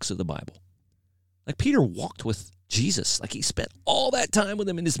 short books of the Bible? Peter walked with Jesus. He spent all that time with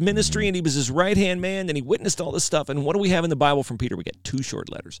him in his ministry, and he was his right-hand man, and he witnessed all this stuff. And what do we have in the Bible from Peter? We get 2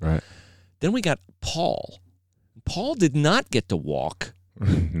 short letters. Right. Then we got Paul. Paul did not get to walk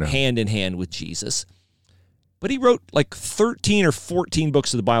hand in hand with Jesus, but he wrote 13 or 14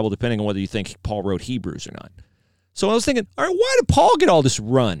 books of the Bible, depending on whether you think Paul wrote Hebrews or not. So I was thinking, all right, why did Paul get all this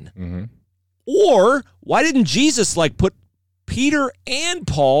run? Mm-hmm. Or why didn't Jesus put Peter and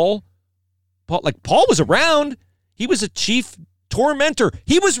Paul Paul was around. He was a chief tormentor.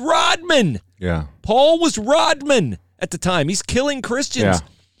 He was Rodman. Yeah. Paul was Rodman at the time. He's killing Christians. Yeah.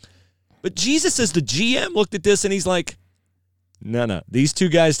 But Jesus, as the GM, looked at this and he's like, no, these 2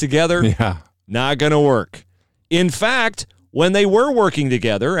 guys together, not going to work. In fact, when they were working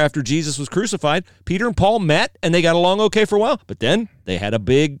together after Jesus was crucified, Peter and Paul met and they got along okay for a while, but then they had a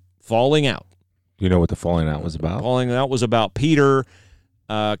big falling out. Do you know what the falling out was about? Falling out was about Peter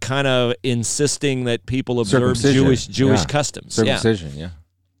kind of insisting that people observe Jewish customs. Circumcision, yeah.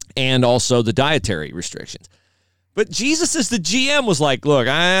 And also the dietary restrictions. But Jesus as the GM was like, look,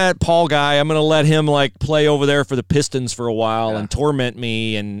 Paul guy, I'm going to let him like play over there for the Pistons for a while and torment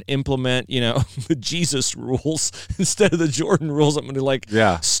me and implement, the Jesus rules instead of the Jordan rules. I'm going to like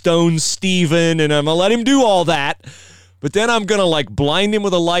stone Steven and I'm going to let him do all that. But then I'm going to like blind him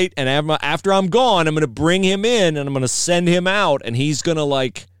with a light, and after I'm gone, I'm going to bring him in and I'm going to send him out, and he's going to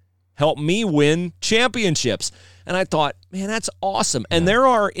like help me win championships. And I thought, man, that's awesome. And there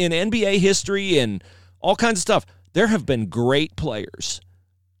are in NBA history and all kinds of stuff, there have been great players,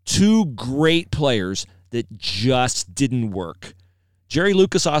 2 great players that just didn't work. Jerry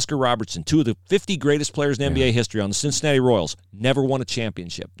Lucas, Oscar Robertson, 2 of the 50 greatest players in NBA history on the Cincinnati Royals, never won a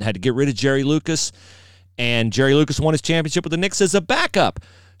championship. Had to get rid of Jerry Lucas, and Jerry Lucas won his championship with the Knicks as a backup.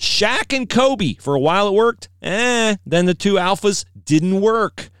 Shaq and Kobe, for a while it worked. Then the 2 alphas didn't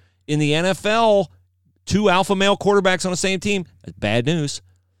work. In the NFL, 2 alpha male quarterbacks on the same team, that's bad news.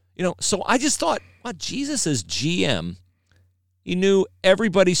 So I just thought, wow, Jesus as GM, he knew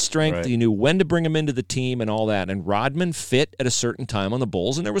everybody's strength. Right. He knew when to bring him into the team and all that. And Rodman fit at a certain time on the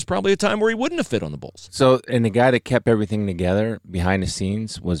Bulls, and there was probably a time where he wouldn't have fit on the Bulls. So, and the guy that kept everything together behind the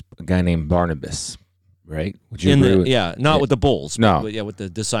scenes was a guy named Barnabas, right? Would you agree with? Not with the Bulls. No. But with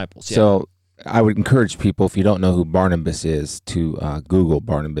the disciples. Yeah. So I would encourage people, if you don't know who Barnabas is, to Google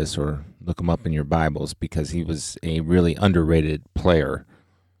Barnabas or look him up in your Bibles, because he was a really underrated player.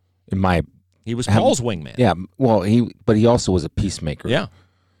 He was Paul's wingman. Yeah, well, he also was a peacemaker. Yeah.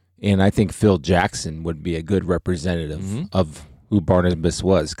 And I think Phil Jackson would be a good representative of who Barnabas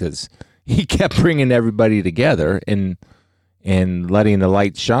was, because he kept bringing everybody together and letting the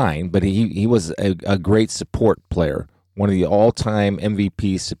light shine. But he was a great support player, one of the all-time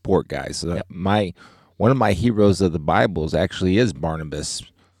MVP support guys. So one of my heroes of the Bibles actually is Barnabas.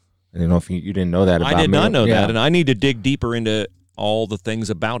 I don't know if you didn't know that about me. I did not know that, and I need to dig deeper into all the things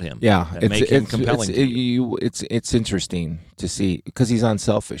about him that make him compelling. It's interesting to see, because he's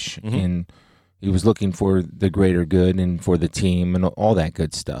unselfish and he was looking for the greater good and for the team and all that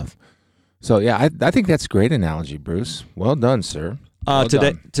good stuff. So yeah, I think that's a great analogy, Bruce. Well done, sir.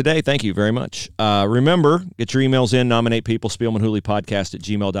 Today, thank you very much. Remember, get your emails in, nominate people,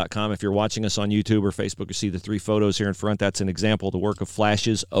 SpielmanHooleyPodcast@gmail.com. If you're watching us on YouTube or Facebook, you see the 3 photos here in front. That's an example of the work of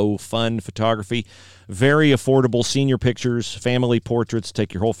Flash's Fun Photography. Very affordable senior pictures, family portraits,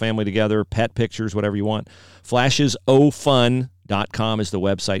 take your whole family together, pet pictures, whatever you want. FlashesOFun.com is the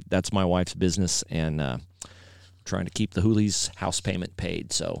website. That's my wife's business, and trying to keep the Hooley's house payment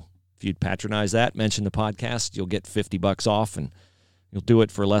paid. So if you'd patronize that, mention the podcast, you'll get $50 off, and you'll do it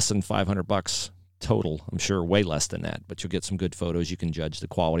for less than $500 total. I'm sure way less than that, but you'll get some good photos. You can judge the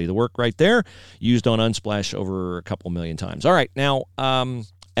quality of the work right there. Used on Unsplash over a couple million times. All right, now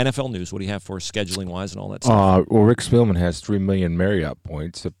NFL news. What do you have for us scheduling-wise and all that stuff? Well, Rick Spielman has 3 million Marriott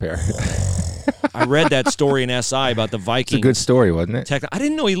points apparently. I read that story in SI about the Vikings. It's a good story, wasn't it? I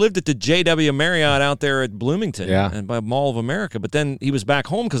didn't know he lived at the JW Marriott out there at Bloomington and by Mall of America, but then he was back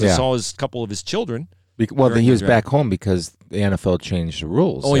home because I saw a couple of his children. Well, he was back home because the NFL changed the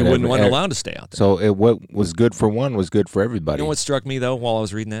rules. Oh, he wasn't allowed to stay out there. So what was good for one was good for everybody. You know what struck me, though, while I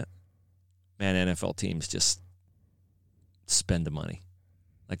was reading that? Man, NFL teams just spend the money.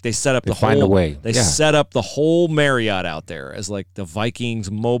 Like they set up find a way. They set up the whole Marriott out there as like the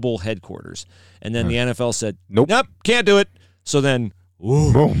Vikings mobile headquarters. And then the NFL said, nope, can't do it. So then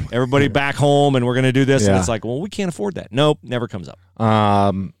boom, everybody back home and we're going to do this. And it's like, well, we can't afford that. Nope, never comes up.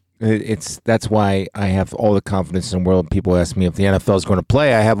 That's why I have all the confidence in the world. People ask me if the NFL is going to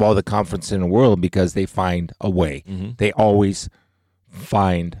play. I have all the confidence in the world because they find a way. They always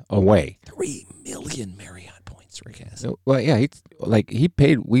find a way. 3 million Marriott points, Rick has. Well, yeah, he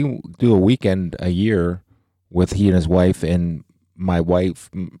paid. We do a weekend a year with he and his wife and my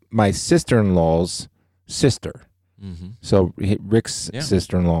sister-in-law's sister. So Rick's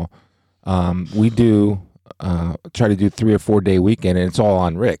sister-in-law. We do. Try to do 3 or 4 day weekend, and it's all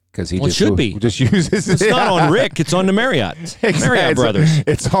on Rick because he just uses it. It's not on Rick; it's on the Marriott. Exactly. Marriott brothers.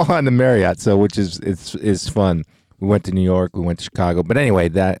 It's all on the Marriott, so which is fun. We went to New York, we went to Chicago, but anyway,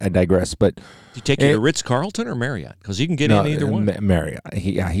 that I digress. But do you take you to Ritz-Carlton or Marriott? Because you can get in either one. Marriott.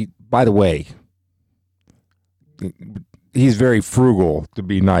 He. By the way, he's very frugal to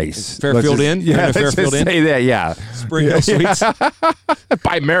be nice. Fairfield Inn? Yeah, let's just say that, yeah. Spring Hill Suites?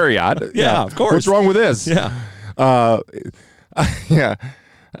 By Marriott. Yeah, of course. What's wrong with this? Yeah.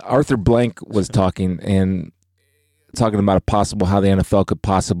 Arthur Blank was talking about how the NFL could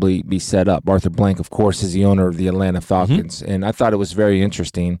possibly be set up. Arthur Blank, of course, is the owner of the Atlanta Falcons, and I thought it was very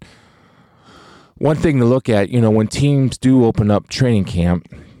interesting. One thing to look at, when teams do open up training camp,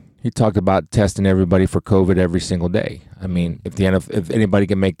 he talked about testing everybody for COVID every single day. I mean, if anybody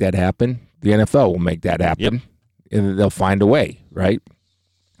can make that happen, the NFL will make that happen. they'll find a way, right?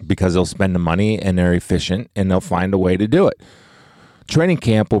 Because they'll spend the money and they're efficient and they'll find a way to do it. Training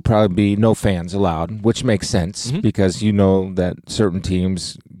camp will probably be no fans allowed, which makes sense because you know that certain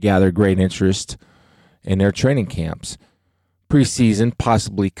teams gather great interest in their training camps. Preseason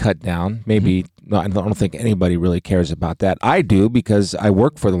possibly cut down. Maybe no, I don't think anybody really cares about that. I do because I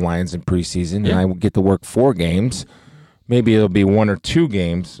work for the Lions in preseason and I get to work 4 games. Maybe it'll be 1 or 2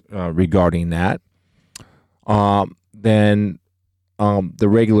 games regarding that. Then the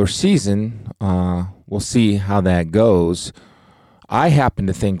regular season, we'll see how that goes. I happen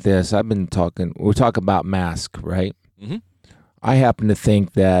to think this. We talk about mask, right? Mm-hmm. I happen to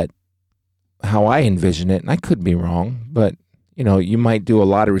think that how I envision it, and I could be wrong, but you might do a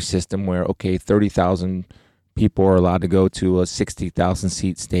lottery system where, 30,000 people are allowed to go to a 60,000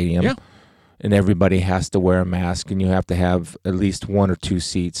 seat stadium, and everybody has to wear a mask, and you have to have at least 1 or 2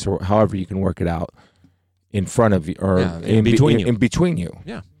 seats, or however you can work it out, in front of you or in between you.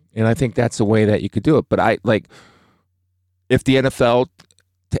 Yeah, and I think that's a way that you could do it. But if the NFL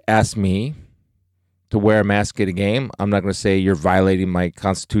asked me to wear a mask at a game, I'm not going to say you're violating my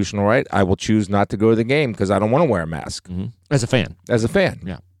constitutional right. I will choose not to go to the game because I don't want to wear a mask. Mm-hmm. As a fan.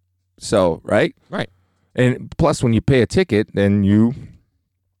 Yeah. So, right? Right. And plus, when you pay a ticket, then you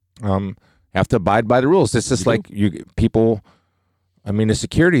have to abide by the rules. It's just people, the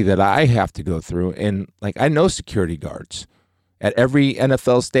security that I have to go through. And, I know security guards at every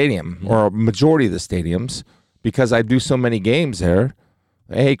NFL stadium or a majority of the stadiums because I do so many games there.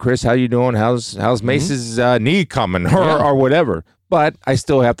 Hey, Chris, how you doing? How's Mace's knee coming or whatever? But I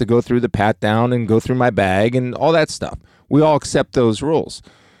still have to go through the pat down and go through my bag and all that stuff. We all accept those rules.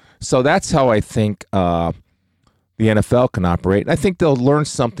 So that's how I think the NFL can operate. And I think they'll learn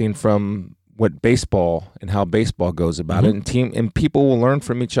something from what baseball and how baseball goes about it. And people will learn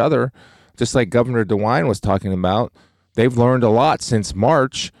from each other, just like Governor DeWine was talking about. They've learned a lot since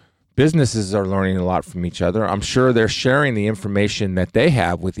March. Businesses are learning a lot from each other. I'm sure they're sharing the information that they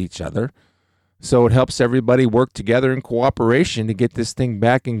have with each other. So it helps everybody work together in cooperation to get this thing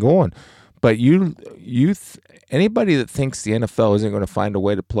back and going. But anybody that thinks the NFL isn't going to find a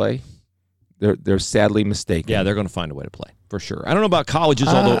way to play, they're sadly mistaken. Yeah, they're going to find a way to play, for sure. I don't know about colleges,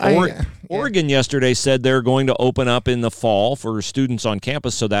 although Oregon yesterday said they're going to open up in the fall for students on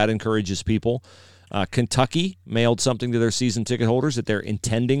campus, so that encourages people. Kentucky mailed something to their season ticket holders that they're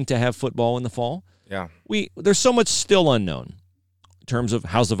intending to have football in the fall. Yeah. There's so much still unknown in terms of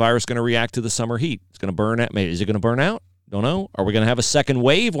how's the virus going to react to the summer heat. It's going to burn out. Is it going to burn out? Don't know. Are we going to have a second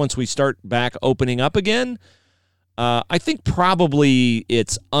wave once we start back opening up again? I think probably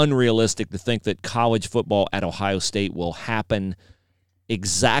it's unrealistic to think that college football at Ohio State will happen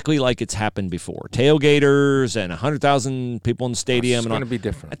exactly like it's happened before. Tailgaters and 100,000 people in the stadium. It's going to be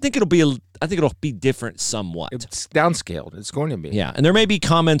different. I think it'll be different somewhat. It's downscaled. It's going to be. Yeah, and there may be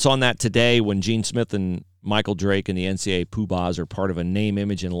comments on that today when Gene Smith and Michael Drake and the NCAA Poobahs are part of a name,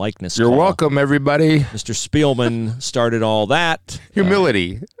 image, and likeness You're call. welcome, everybody. Mr. Spielman started all that.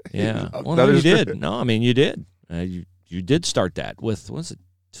 Humility. Yeah. Well, no, you did. No, you did. You did start that with, what was it,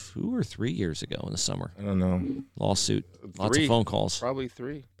 2 or 3 years ago in the summer? I don't know. Lawsuit. Lots of phone calls. Probably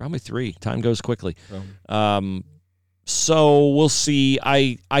 3. Probably 3. Time goes quickly. So we'll see.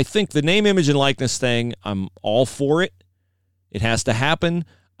 I think the name, image, and likeness thing, I'm all for it. It has to happen.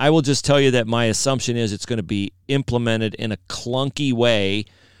 I will just tell you that my assumption is it's going to be implemented in a clunky way,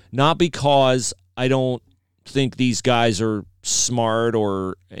 not because I don't think these guys are smart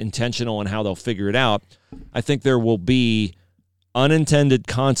or intentional in how they'll figure it out. I think there will be unintended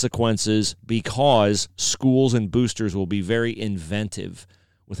consequences because schools and boosters will be very inventive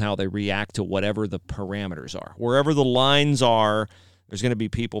with how they react to whatever the parameters are. Wherever the lines are, there's going to be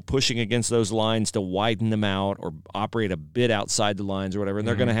people pushing against those lines to widen them out or operate a bit outside the lines or whatever, and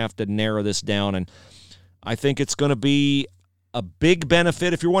they're going to have to narrow this down. And I think it's going to be a big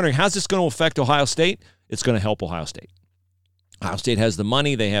benefit. If you're wondering, how's this going to affect Ohio State? It's going to help Ohio State. Ohio State has the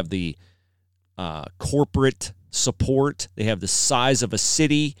money. They have the corporate support. They have the size of a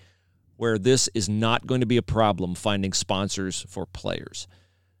city where this is not going to be a problem finding sponsors for players.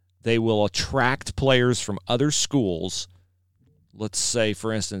 They will attract players from other schools. Let's say,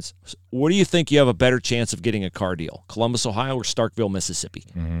 for instance, what do you think you have a better chance of getting a car deal? Columbus, Ohio, or Starkville, Mississippi?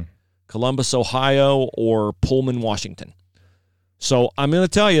 Mm-hmm. Columbus, Ohio, or Pullman, Washington? So I'm going to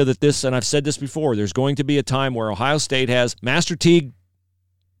tell you that this, and I've said this before, there's going to be a time where Ohio State has Master Teague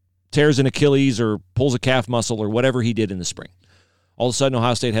tears an Achilles or pulls a calf muscle or whatever he did in the spring. All of a sudden,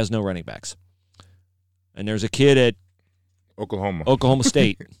 Ohio State has no running backs. And there's a kid at Oklahoma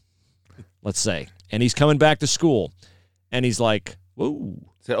State, let's say, and he's coming back to school. And he's like, whoa.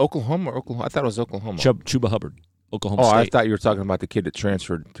 Is it Oklahoma or Oklahoma? I thought it was Oklahoma. Chuba Hubbard. Oklahoma Oh, State. I thought you were talking about the kid that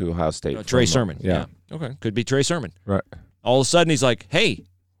transferred to Ohio State. Trey from, Sermon. Yeah. Okay. Could be Trey Sermon. Right. All of a sudden, he's like, hey,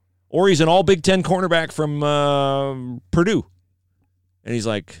 or he's an all Big Ten cornerback from Purdue. And he's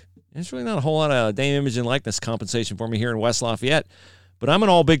like, there's really not a whole lot of name, image, and likeness compensation for me here in West Lafayette. But I'm an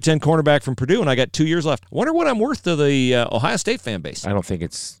all Big Ten cornerback from Purdue, and I got 2 years left. I wonder what I'm worth to the Ohio State fan base. I don't think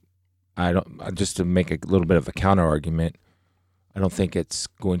it's just to make a little bit of a counter argument, I don't think it's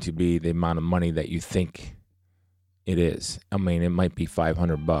going to be the amount of money that you think it is. I mean, it might be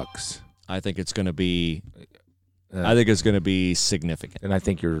 $500. I think it's going to be I think it's going to be significant. And I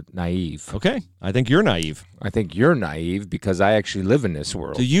think you're naive. Okay. I think you're naive. I think you're naive because I actually live in this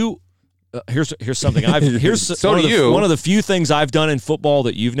world. Do you here's something here's So do you. one of the few things I've done in football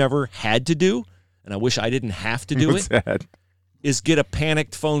that you've never had to do, and I wish I didn't have to do What's it. that? Is get a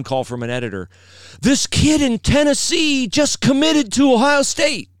panicked phone call from an editor. This kid in Tennessee just committed to Ohio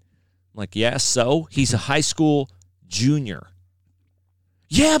State. I'm like, yeah, so? He's a high school junior.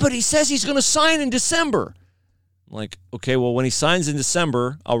 Yeah, but he says he's going to sign in December. I'm like, okay, well, when he signs in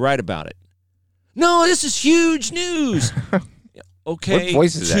December, I'll write about it. No, this is huge news. Okay. What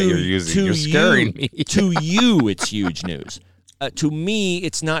voice is that you're using? You're scaring me. To you, it's huge news. To me,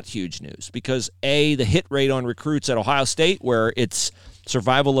 it's not huge news because, A, the hit rate on recruits at Ohio State, where it's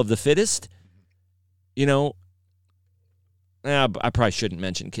survival of the fittest, I probably shouldn't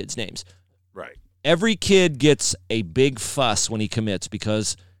mention kids' names. Right. Every kid gets a big fuss when he commits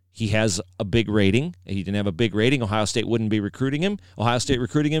because he has a big rating. He didn't have a big rating. Ohio State wouldn't be recruiting him. Ohio State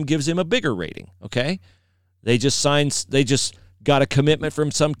recruiting him gives him a bigger rating, okay? They just got a commitment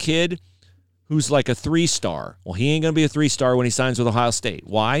from some kid who's like a 3-star. Well, he ain't going to be a 3-star when he signs with Ohio State.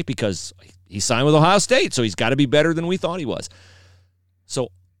 Why? Because he signed with Ohio State, so he's got to be better than we thought he was.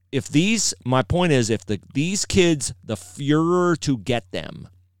 So my point is, if these kids, the furor to get them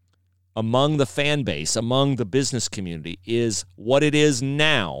among the fan base, among the business community is what it is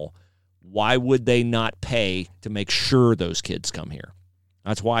now, why would they not pay to make sure those kids come here?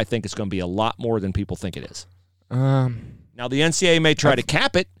 That's why I think it's going to be a lot more than people think it is. Now, the NCAA may try to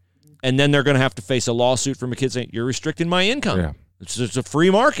cap it, and then they're going to have to face a lawsuit from a kid saying, you're restricting my income. Yeah. It's a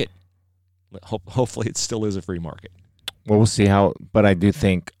free market. Hopefully it still is a free market. Well, we'll see how. But I do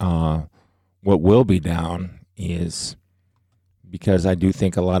think what will be down is because I do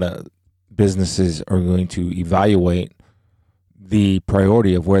think a lot of businesses are going to evaluate the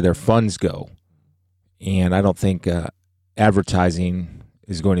priority of where their funds go. And I don't think advertising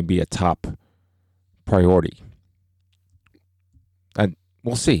is going to be a top priority.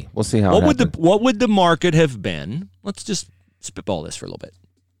 We'll see. We'll see how. What would the market have been? Let's just spitball this for a little bit.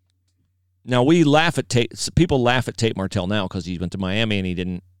 Now we laugh at people laugh at Tate Martell now because he went to Miami and he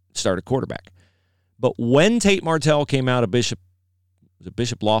didn't start a quarterback. But when Tate Martell came out of Bishop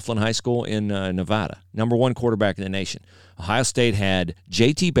Laughlin High School in Nevada, #1 quarterback in the nation, Ohio State had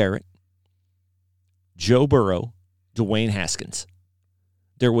J.T. Barrett, Joe Burrow, Dwayne Haskins.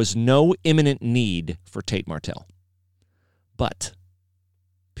 There was no imminent need for Tate Martell, but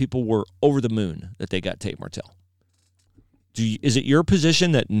people were over the moon that they got Tate Martell. Is it your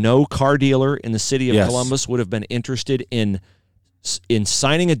position that no car dealer in the city of Columbus would have been interested in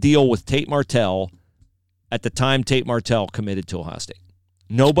signing a deal with Tate Martell at the time Tate Martell committed to Ohio State?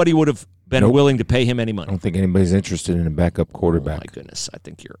 Nobody would have been willing to pay him any money. I don't think anybody's interested in a backup quarterback. Oh, my goodness. I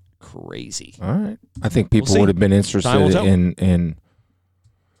think you're crazy. All right. I think people would have been interested in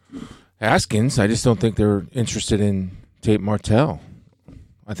Haskins. I just don't think they're interested in Tate Martell.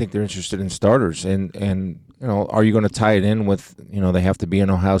 I think they're interested in starters. And are you going to tie it in with, they have to be an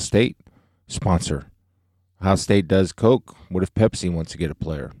Ohio State sponsor? Ohio State does Coke. What if Pepsi wants to get a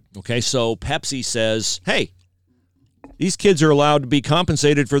player? Okay, so Pepsi says, hey, these kids are allowed to be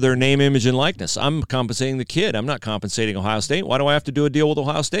compensated for their name, image, and likeness. I'm compensating the kid. I'm not compensating Ohio State. Why do I have to do a deal with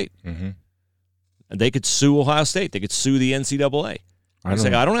Ohio State? Mm-hmm. And they could sue Ohio State. They could sue the NCAA. I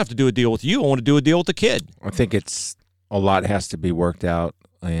don't have to do a deal with you. I want to do a deal with the kid. I think a lot has to be worked out,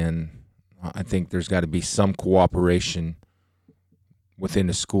 and I think there's got to be some cooperation within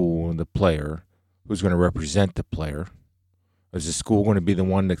the school and the player who's going to represent the player. Is the school going to be the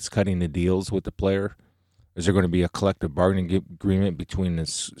one that's cutting the deals with the player? Is there going to be a collective bargaining agreement between the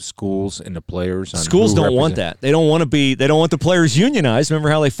schools and the players? Schools don't want that. They don't want the players unionized. Remember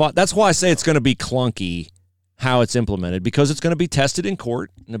how they fought? That's why I say it's going to be clunky how it's implemented, because it's going to be tested in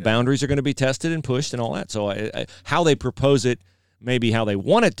court and the boundaries are going to be tested and pushed and all that. So how they propose it, maybe how they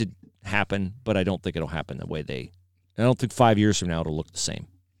want it to happen, but I don't think it'll happen the way I don't think 5 years from now it'll look the same.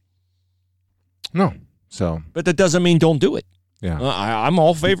 No. So, but that doesn't mean don't do it. Yeah, I'm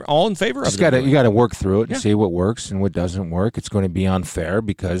all in favor of it. You got to work through it and see what works and what doesn't work. It's going to be unfair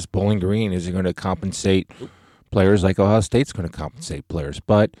because Bowling Green isn't going to compensate players like Ohio State's going to compensate players.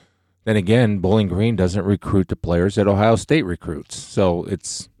 But then again, Bowling Green doesn't recruit the players that Ohio State recruits. So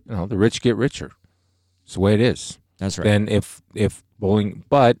it's, the rich get richer. It's the way it is. That's right. Then if Bowling,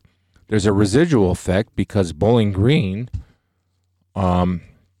 but there's a residual effect because Bowling Green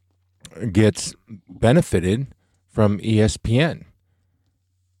gets benefited from ESPN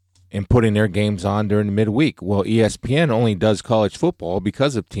and putting their games on during the midweek. Well, ESPN only does college football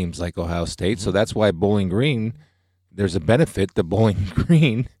because of teams like Ohio State, so that's why Bowling Green, there's a benefit to Bowling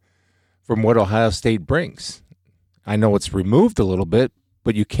Green from what Ohio State brings. I know it's removed a little bit,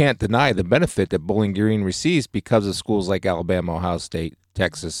 but you can't deny the benefit that Bowling Green receives because of schools like Alabama, Ohio State,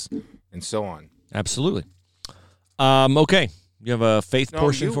 Texas, and so on. Absolutely. Okay. You have a faith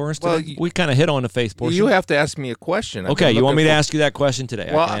portion for us today? We kind of hit on the faith portion. You have to ask me a question. Okay, you want me to ask you that question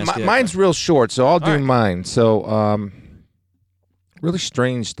today? Well, mine's real short, so I'll do mine. So, really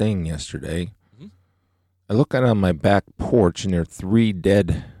strange thing yesterday. Mm-hmm. I look out on my back porch, and there are 3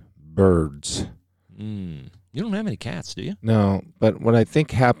 dead birds. You don't have any cats, do you? No, but what I think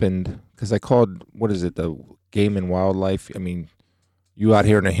happened, because I called, the Game and Wildlife? I mean, you out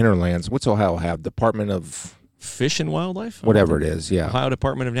here in the hinterlands, what's Ohio have? Department of... Fish and Wildlife? Whatever it is, yeah. Ohio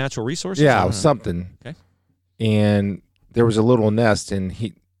Department of Natural Resources? Yeah, something. Okay. And there was a little nest, and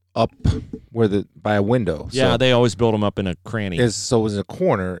he up by a window. Yeah, so they always build them up in a cranny. So it was a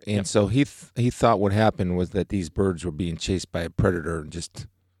corner, and so he thought what happened was that these birds were being chased by a predator and just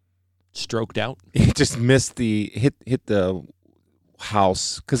stroked out. He just missed hit the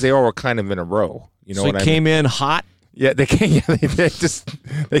house because they all were kind of in a row. You know, so it came in hot. Yeah, they came. Yeah, they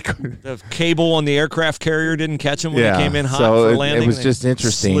the cable on the aircraft carrier didn't catch them when they came in hot for landing. It was just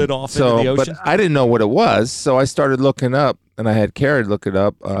interesting. Slid off into the ocean. But I didn't know what it was, so I started looking up, and I had Carrie look it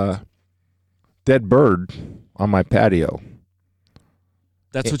up. Dead bird on my patio.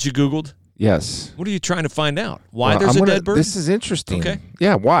 That's what you Googled? Yes. What are you trying to find out? Why there's a dead bird? This is interesting. Okay.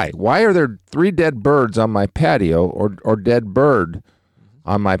 Yeah, why? Why are there 3 dead birds on my patio or dead bird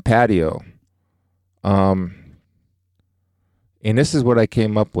on my patio? And this is what I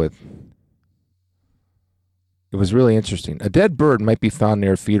came up with. It was really interesting. A dead bird might be found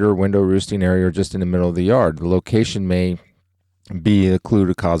near a feeder, window, roosting area, or just in the middle of the yard. The location may be a clue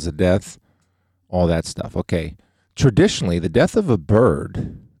to cause of death, all that stuff. Okay. Traditionally, the death of a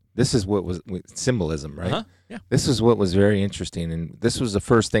bird, this is what was symbolism, right? Uh-huh. Yeah. This is what was very interesting, and this was the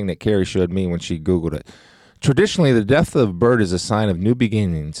first thing that Carrie showed me when she Googled it. Traditionally, the death of a bird is a sign of new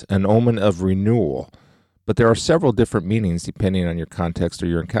beginnings, an omen of renewal. But there are several different meanings depending on your context or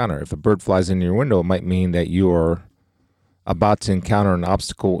your encounter. If a bird flies into your window, it might mean that you are about to encounter an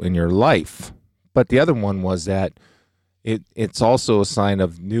obstacle in your life. But the other one was that it's also a sign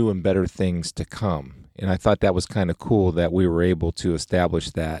of new and better things to come. And I thought that was kind of cool that we were able to establish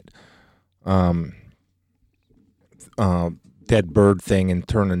that dead bird thing and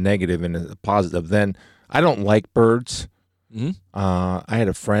turn a negative into a positive. Then I don't like birds. Mm-hmm. I had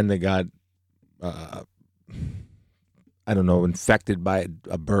a friend that got... infected by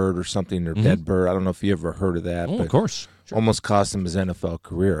a bird or something, or dead bird. I don't know if you ever heard of that. Oh, but of course. Sure. Almost cost him his NFL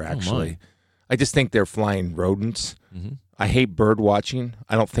career, actually. I just think they're flying rodents. Mm-hmm. I hate bird watching.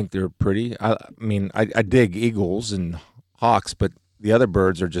 I don't think they're pretty. I mean, I dig eagles and hawks, but the other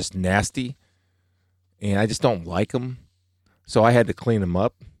birds are just nasty, and I just don't like them. So I had to clean them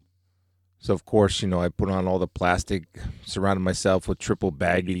up. So, of course, I put on all the plastic, surrounded myself with triple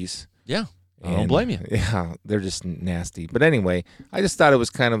baggies. Yeah. I don't blame you. Yeah, they're just nasty. But anyway, I just thought it was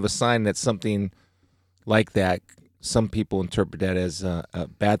kind of a sign that something like that, some people interpret that as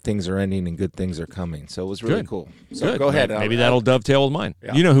bad things are ending and good things are coming. So it was really cool. So good. Go ahead. Maybe that'll dovetail with mine.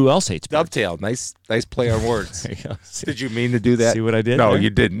 Yeah. You know who else hates birds? Dovetail. Nice play on words. Did you mean to do that? See what I did? No, there?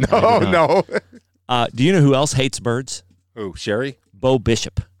 you didn't. I did No. Do you know who else hates birds? Who, Sherry? Bo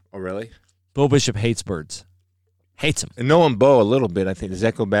Bishop. Oh, really? Bo Bishop hates birds. Hates them. And knowing Bo a little bit, I think, does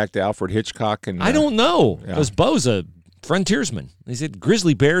that go back to Alfred Hitchcock? And I don't know, because Bo's a frontiersman. He's had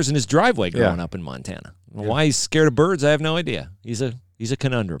grizzly bears in his driveway growing up in Montana. Why he's scared of birds, I have no idea. He's a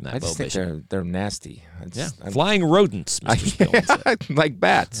conundrum, that I Bo just think Bishop. they're nasty. Flying rodents, Mr. Skillman said. Like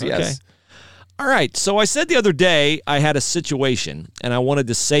bats, yes. Okay. All right, so I said the other day I had a situation, and I wanted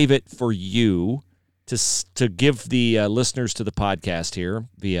to save it for you to give the listeners to the podcast here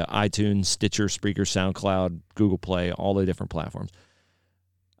via iTunes, Stitcher, Spreaker, SoundCloud, Google Play, all the different platforms.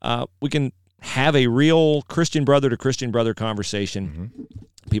 We can have a real Christian brother to Christian brother conversation.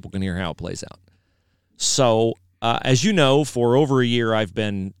 Mm-hmm. People can hear how it plays out. So, as you know, for over a year, I've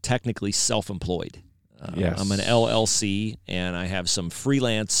been technically self-employed. Yes. I'm an LLC, and I have some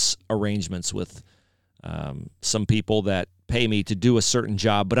freelance arrangements with some people that pay me to do a certain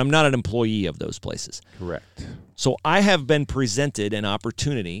job, but I'm not an employee of those places. Correct. So I have been presented an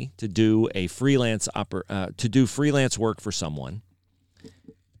opportunity to do a freelance freelance work for someone,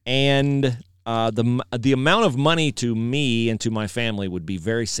 and the amount of money to me and to my family would be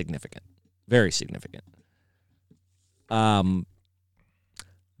very significant, very significant.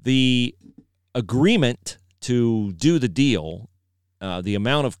 The agreement to do the deal, the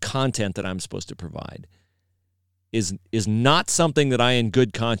amount of content that I'm supposed to provide, is not something that I in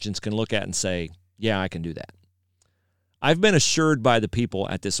good conscience can look at and say, yeah, I can do that. I've been assured by the people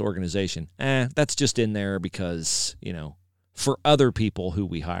at this organization, that's just in there because, for other people who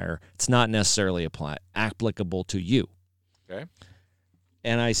we hire, it's not necessarily applicable to you. Okay.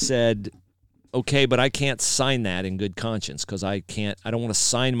 And I said, okay, but I can't sign that in good conscience because I don't want to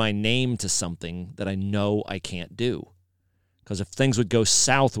sign my name to something that I know I can't do. Because if things would go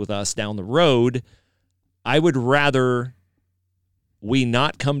south with us down the road, I would rather we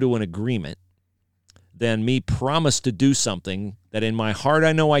not come to an agreement than me promise to do something that in my heart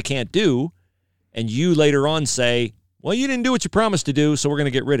I know I can't do, and you later on say, well, you didn't do what you promised to do, so we're going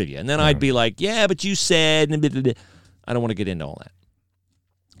to get rid of you. And then I'd be like, yeah, but you said, I don't want to get into all that.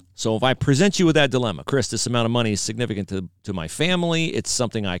 So if I present you with that dilemma, Chris, this amount of money is significant to my family. It's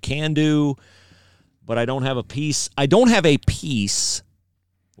something I can do, but I don't have a peace. I don't have a peace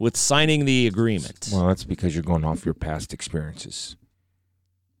with signing the agreement. Well, that's because you're going off your past experiences.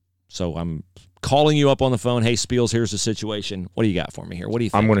 So I'm calling you up on the phone. Hey, Spiels, here's the situation. What do you got for me here? What do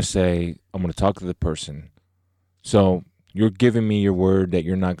you think? I'm going to talk to the person. So you're giving me your word that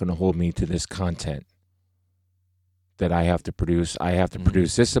you're not going to hold me to this content that I have to produce. I have to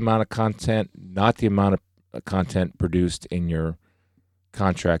produce this amount of content, not the amount of content produced in your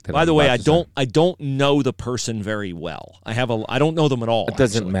contract. By the way, I don't know the person very well. I don't know them at all. It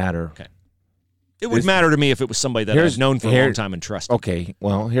doesn't matter. Okay. It would matter to me if it was somebody that I've known for a long time and trusted. Okay.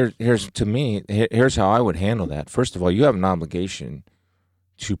 Well, here's how I would handle that. First of all, you have an obligation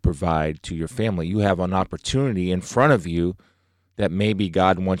to provide to your family. You have an opportunity in front of you that maybe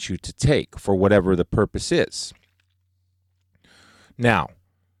God wants you to take for whatever the purpose is. Now,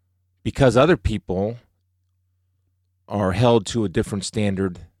 because other people are held to a different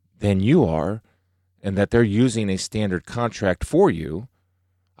standard than you are, and that they're using a standard contract for you,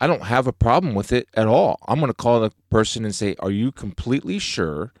 I don't have a problem with it at all. I'm going to call the person and say, are you completely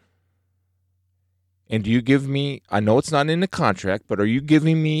sure? And do you give me, I know it's not in the contract, but are you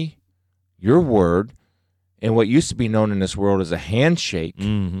giving me your word and what used to be known in this world as a handshake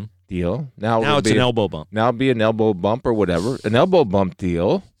deal? Now it's an elbow bump. Now it'll be an elbow bump or whatever, an elbow bump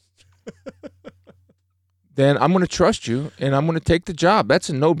deal. Then I'm going to trust you and I'm going to take the job. That's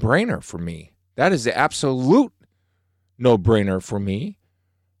a no-brainer for me. That is the absolute no-brainer for me.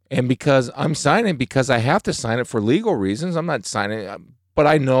 And because I'm signing, because I have to sign it for legal reasons, I'm not signing, but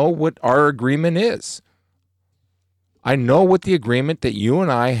I know what our agreement is. I know what the agreement that you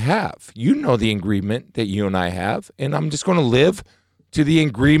and I have. You know the agreement that you and I have, and I'm just going to live to the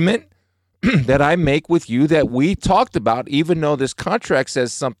agreement that I make with you that we talked about, even though this contract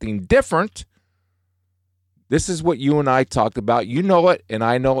says something different. This is what you and I talked about. You know it, and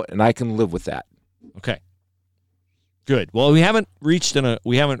I know it, and I can live with that. Okay. Good. Well, we haven't reached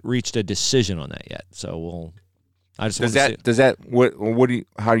a decision on that yet. So does that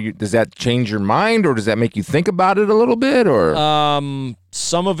change your mind, or does that make you think about it a little bit, or?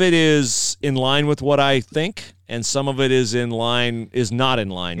 Some of it is in line with what I think, and some of it is not in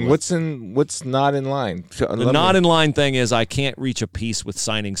line. What's not in line? The not in line thing is I can't reach a peace with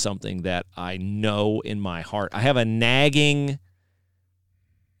signing something that I know in my heart. I have a nagging,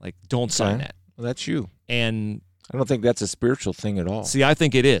 don't sign that. Well, that's you. And I don't think that's a spiritual thing at all. See, I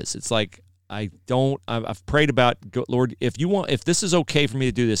think it is. It's like I've prayed about, Lord, if this is okay for me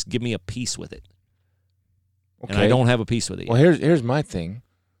to do this, give me a peace with it. Okay. And I don't have a peace with it yet. Well, here's my thing.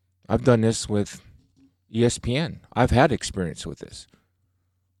 I've done this with ESPN. I've had experience with this.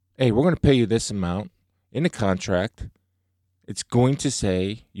 Hey, we're going to pay you this amount in the contract. It's going to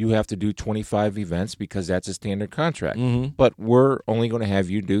say you have to do 25 events because that's a standard contract. Mm-hmm. But we're only going to have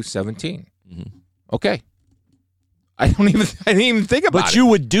you do 17. Mm-hmm. Okay. I didn't even think about it. But you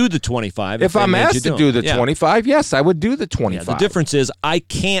would do the 25 if I'm asked to do the 25. Yes, I would do the 25. Yeah, the difference is I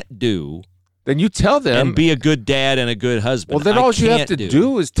can't do. Then you tell them and be a good dad and a good husband. Well, then all you have to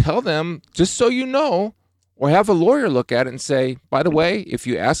do is tell them, just so you know, or have a lawyer look at it and say, by the way, if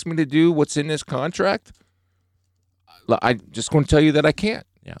you ask me to do what's in this contract, I'm just going to tell you that I can't.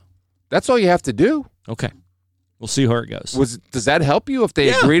 Yeah, that's all you have to do. Okay. We'll see how it goes. Does that help you if they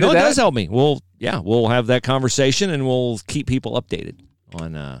agree to that? It does help me. We'll have that conversation and we'll keep people updated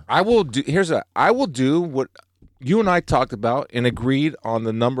on I will do what you and I talked about and agreed on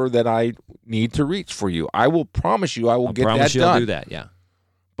the number that I need to reach for you. I will promise you I will get promise that you'll done. do that, yeah.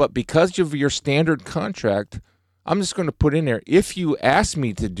 But because of your standard contract, I'm just going to put in there, if you ask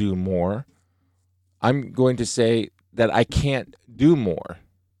me to do more, I'm going to say that I can't do more.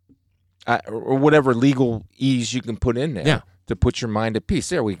 Or whatever legal ease you can put in there to put your mind at peace.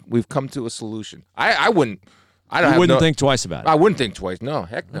 There, we've come to a solution. I wouldn't think twice about it. I wouldn't think twice. No,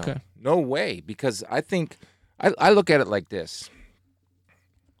 heck no. Okay. No way. Because I think I look at it like this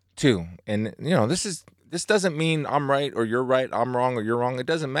too. And this doesn't mean I'm right or you're right, I'm wrong or you're wrong. It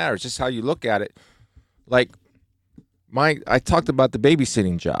doesn't matter. It's just how you look at it. Like I talked about the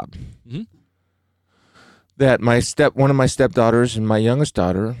babysitting job. Mm-hmm. That one of my stepdaughters and my youngest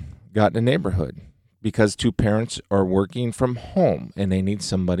daughter got in a neighborhood because two parents are working from home and they need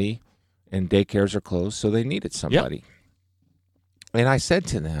somebody, and daycares are closed, so they needed somebody. Yep. And I said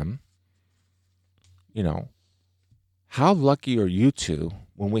to them, how lucky are you two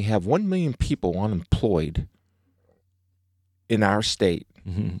when we have 1 million people unemployed in our state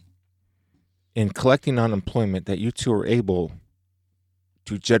and collecting unemployment, that you two are able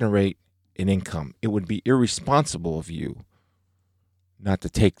to generate an income? It would be irresponsible of you not to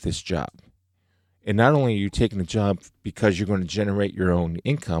take this job. And not only are you taking the job because you're going to generate your own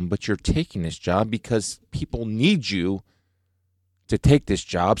income, but you're taking this job because people need you to take this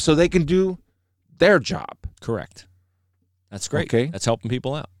job so they can do their job. Correct. That's great. Okay. That's helping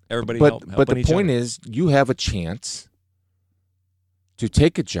people out. Everybody but helping the each point other. is, you have a chance to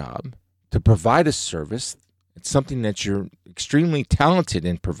take a job, to provide a service. It's something that you're extremely talented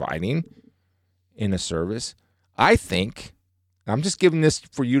in providing in a service. I think, I'm just giving this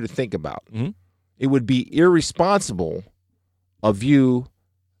for you to think about. Mm-hmm. It would be irresponsible of you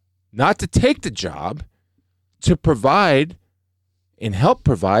not to take the job, to provide and help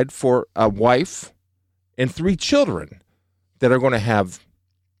provide for a wife and 3 children that are going to have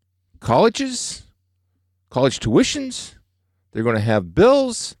colleges, college tuitions. They're going to have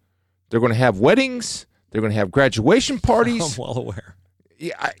bills. They're going to have weddings. They're going to have graduation parties. I'm well aware.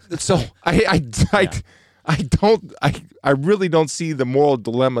 Yeah, I really don't see the moral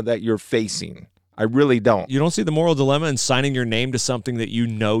dilemma that you're facing. I really don't. You don't see the moral dilemma in signing your name to something that you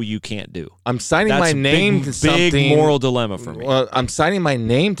know you can't do. I'm signing my name to something. Big moral dilemma for me. Well, I'm signing my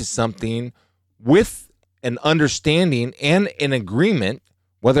name to something with an understanding and an agreement.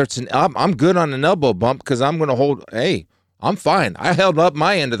 Whether it's I'm good on an elbow bump because I'm going to hold. Hey, I'm fine. I held up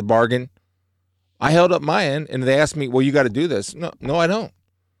my end of the bargain. I held up my end, and they asked me, "Well, you got to do this." No, I don't.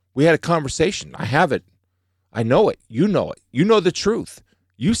 We had a conversation. I have it. I know it. You know it. You know the truth.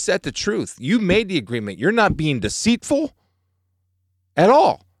 You set the truth. You made the agreement. You're not being deceitful at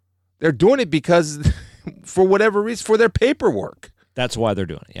all. They're doing it because, for whatever reason, for their paperwork. That's why they're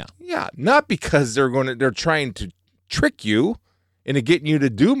doing it, yeah. Yeah, not because they're trying to trick you into getting you to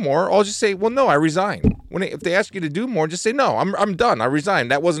do more. I'll just say, well, no, I resign. If they ask you to do more, just say, no, I'm done. I resign.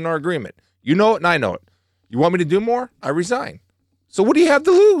 That wasn't our agreement. You know it and I know it. You want me to do more? I resign. So what do you have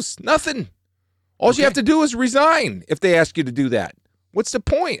to lose? Nothing. All you have to do is resign if they ask you to do that. What's the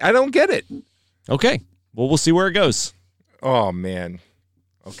point? I don't get it. Okay. Well, we'll see where it goes. Oh, man.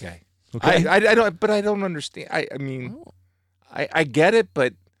 Okay. I don't understand. I mean, I get it,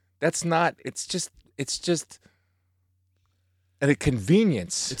 but that's not, it's just a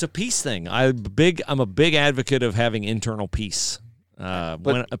convenience. It's a peace thing. I'm a big advocate of having internal peace.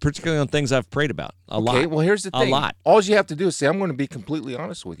 Particularly on things I've prayed about a lot. Okay, well, here's the thing. A lot. All you have to do is say, I'm going to be completely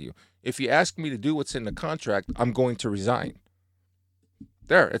honest with you. If you ask me to do what's in the contract, I'm going to resign.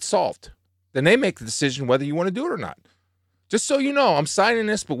 There, it's solved. Then they make the decision whether you want to do it or not. Just so you know, I'm signing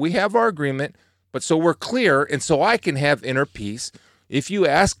this, but we have our agreement, but so we're clear, and so I can have inner peace. If you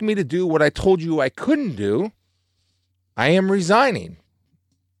ask me to do what I told you I couldn't do, I am resigning.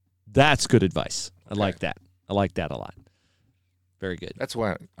 That's good advice. I like that. I like that a lot. Very good. That's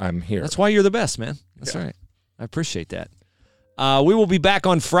why I'm here. That's why you're the best, man. That's right. I appreciate that. We will be back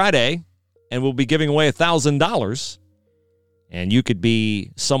on Friday, and we'll be giving away $1,000. And you could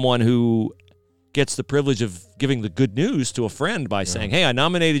be someone who gets the privilege of giving the good news to a friend by saying, hey, I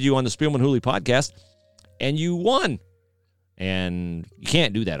nominated you on the Spielman Hooley podcast, and you won. And you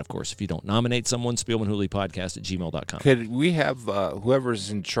can't do that, of course, if you don't nominate someone. SpielmanHooleyPodcast@gmail.com. Could we have whoever's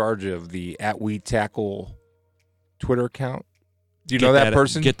in charge of the @WeTackle Twitter account? Do you know that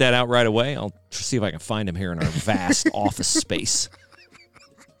person? Get that out right away. I'll see if I can find him here in our vast office space.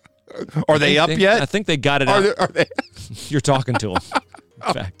 Are they up yet? I think they got it out. Are they? You're talking to them,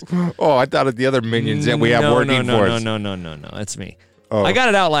 in fact. Oh, I thought of the other minions that we have working for us. No. That's me. Oh. I got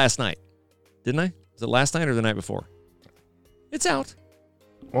it out last night. Didn't I? Was it last night or the night before? It's out.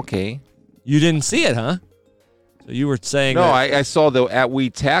 Okay. You didn't see it, huh? So you were saying No, that, I saw the At We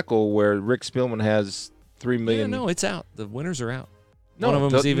Tackle where Rick Spielman has 3 yeah, million. no, it's out. The winners are out. No, One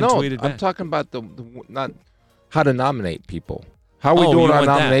of them's even tweeted I'm back. talking about the not how to nominate people. How are we Oh, doing you our want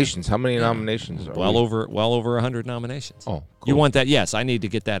that? nominations? How many nominations are well we? over 100 nominations. Oh, cool. You want that? Yes, I need to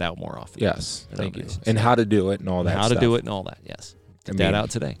get that out more often. Yes, The thank you. nominations. And how to do it and all that How stuff. to do it and all that, yes. Get that out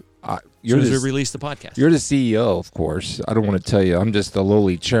today. As You're soon as we the, release the podcast. you're the CEO, of course. I don't want to tell you. I'm just the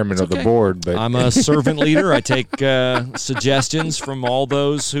lowly chairman of the okay. board. But I'm a servant leader. I take suggestions from all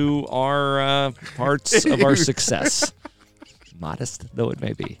those who are parts of our success. Modest though it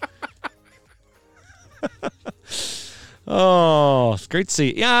may be. Oh, it's great to see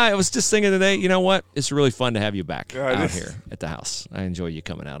you. Yeah, I was just thinking today, you know what? It's really fun to have you back out here at the house. I enjoy you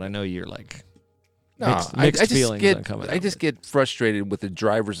coming out. I know you're like mixed feelings on coming out. I just get frustrated with the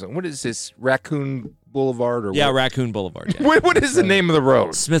drivers. What is this, Raccoon Boulevard? Or Yeah, what? Raccoon Boulevard. Yeah. What is the name of the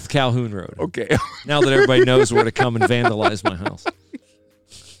road? Smith Calhoun Road. Okay. Now that everybody knows where to come and vandalize my house.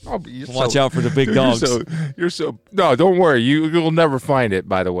 Watch out for the big dogs. You're so no. Don't worry. You'll never find it.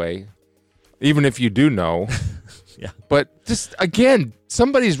 By the way, even if you do know. Yeah. But just again,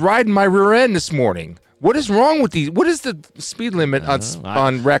 somebody's riding my rear end this morning. What is wrong with these? What is the speed limit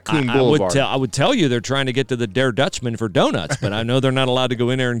on Raccoon Boulevard? I would tell you they're trying to get to the Dare Dutchman for donuts, but I know they're not allowed to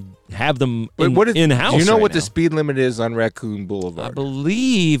go in there and have them in-house. Do you know right what now. the speed limit is on Raccoon I Boulevard?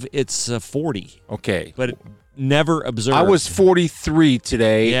 believe it's 40, Okay. but never observed. I was 43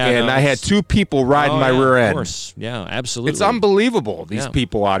 today, Yeah, and no, I had 2 people riding my yeah, rear Of end. course. Yeah, absolutely. It's unbelievable, these Yeah.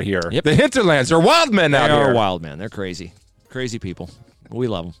 people out here. Yep. The hinterlands are wild men They out are here. wild, man. They're crazy. Crazy people. We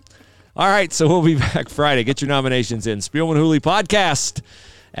love them. All right, so we'll be back Friday. Get your nominations in. Spielman Hooley Podcast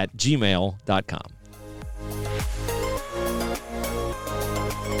at gmail.com.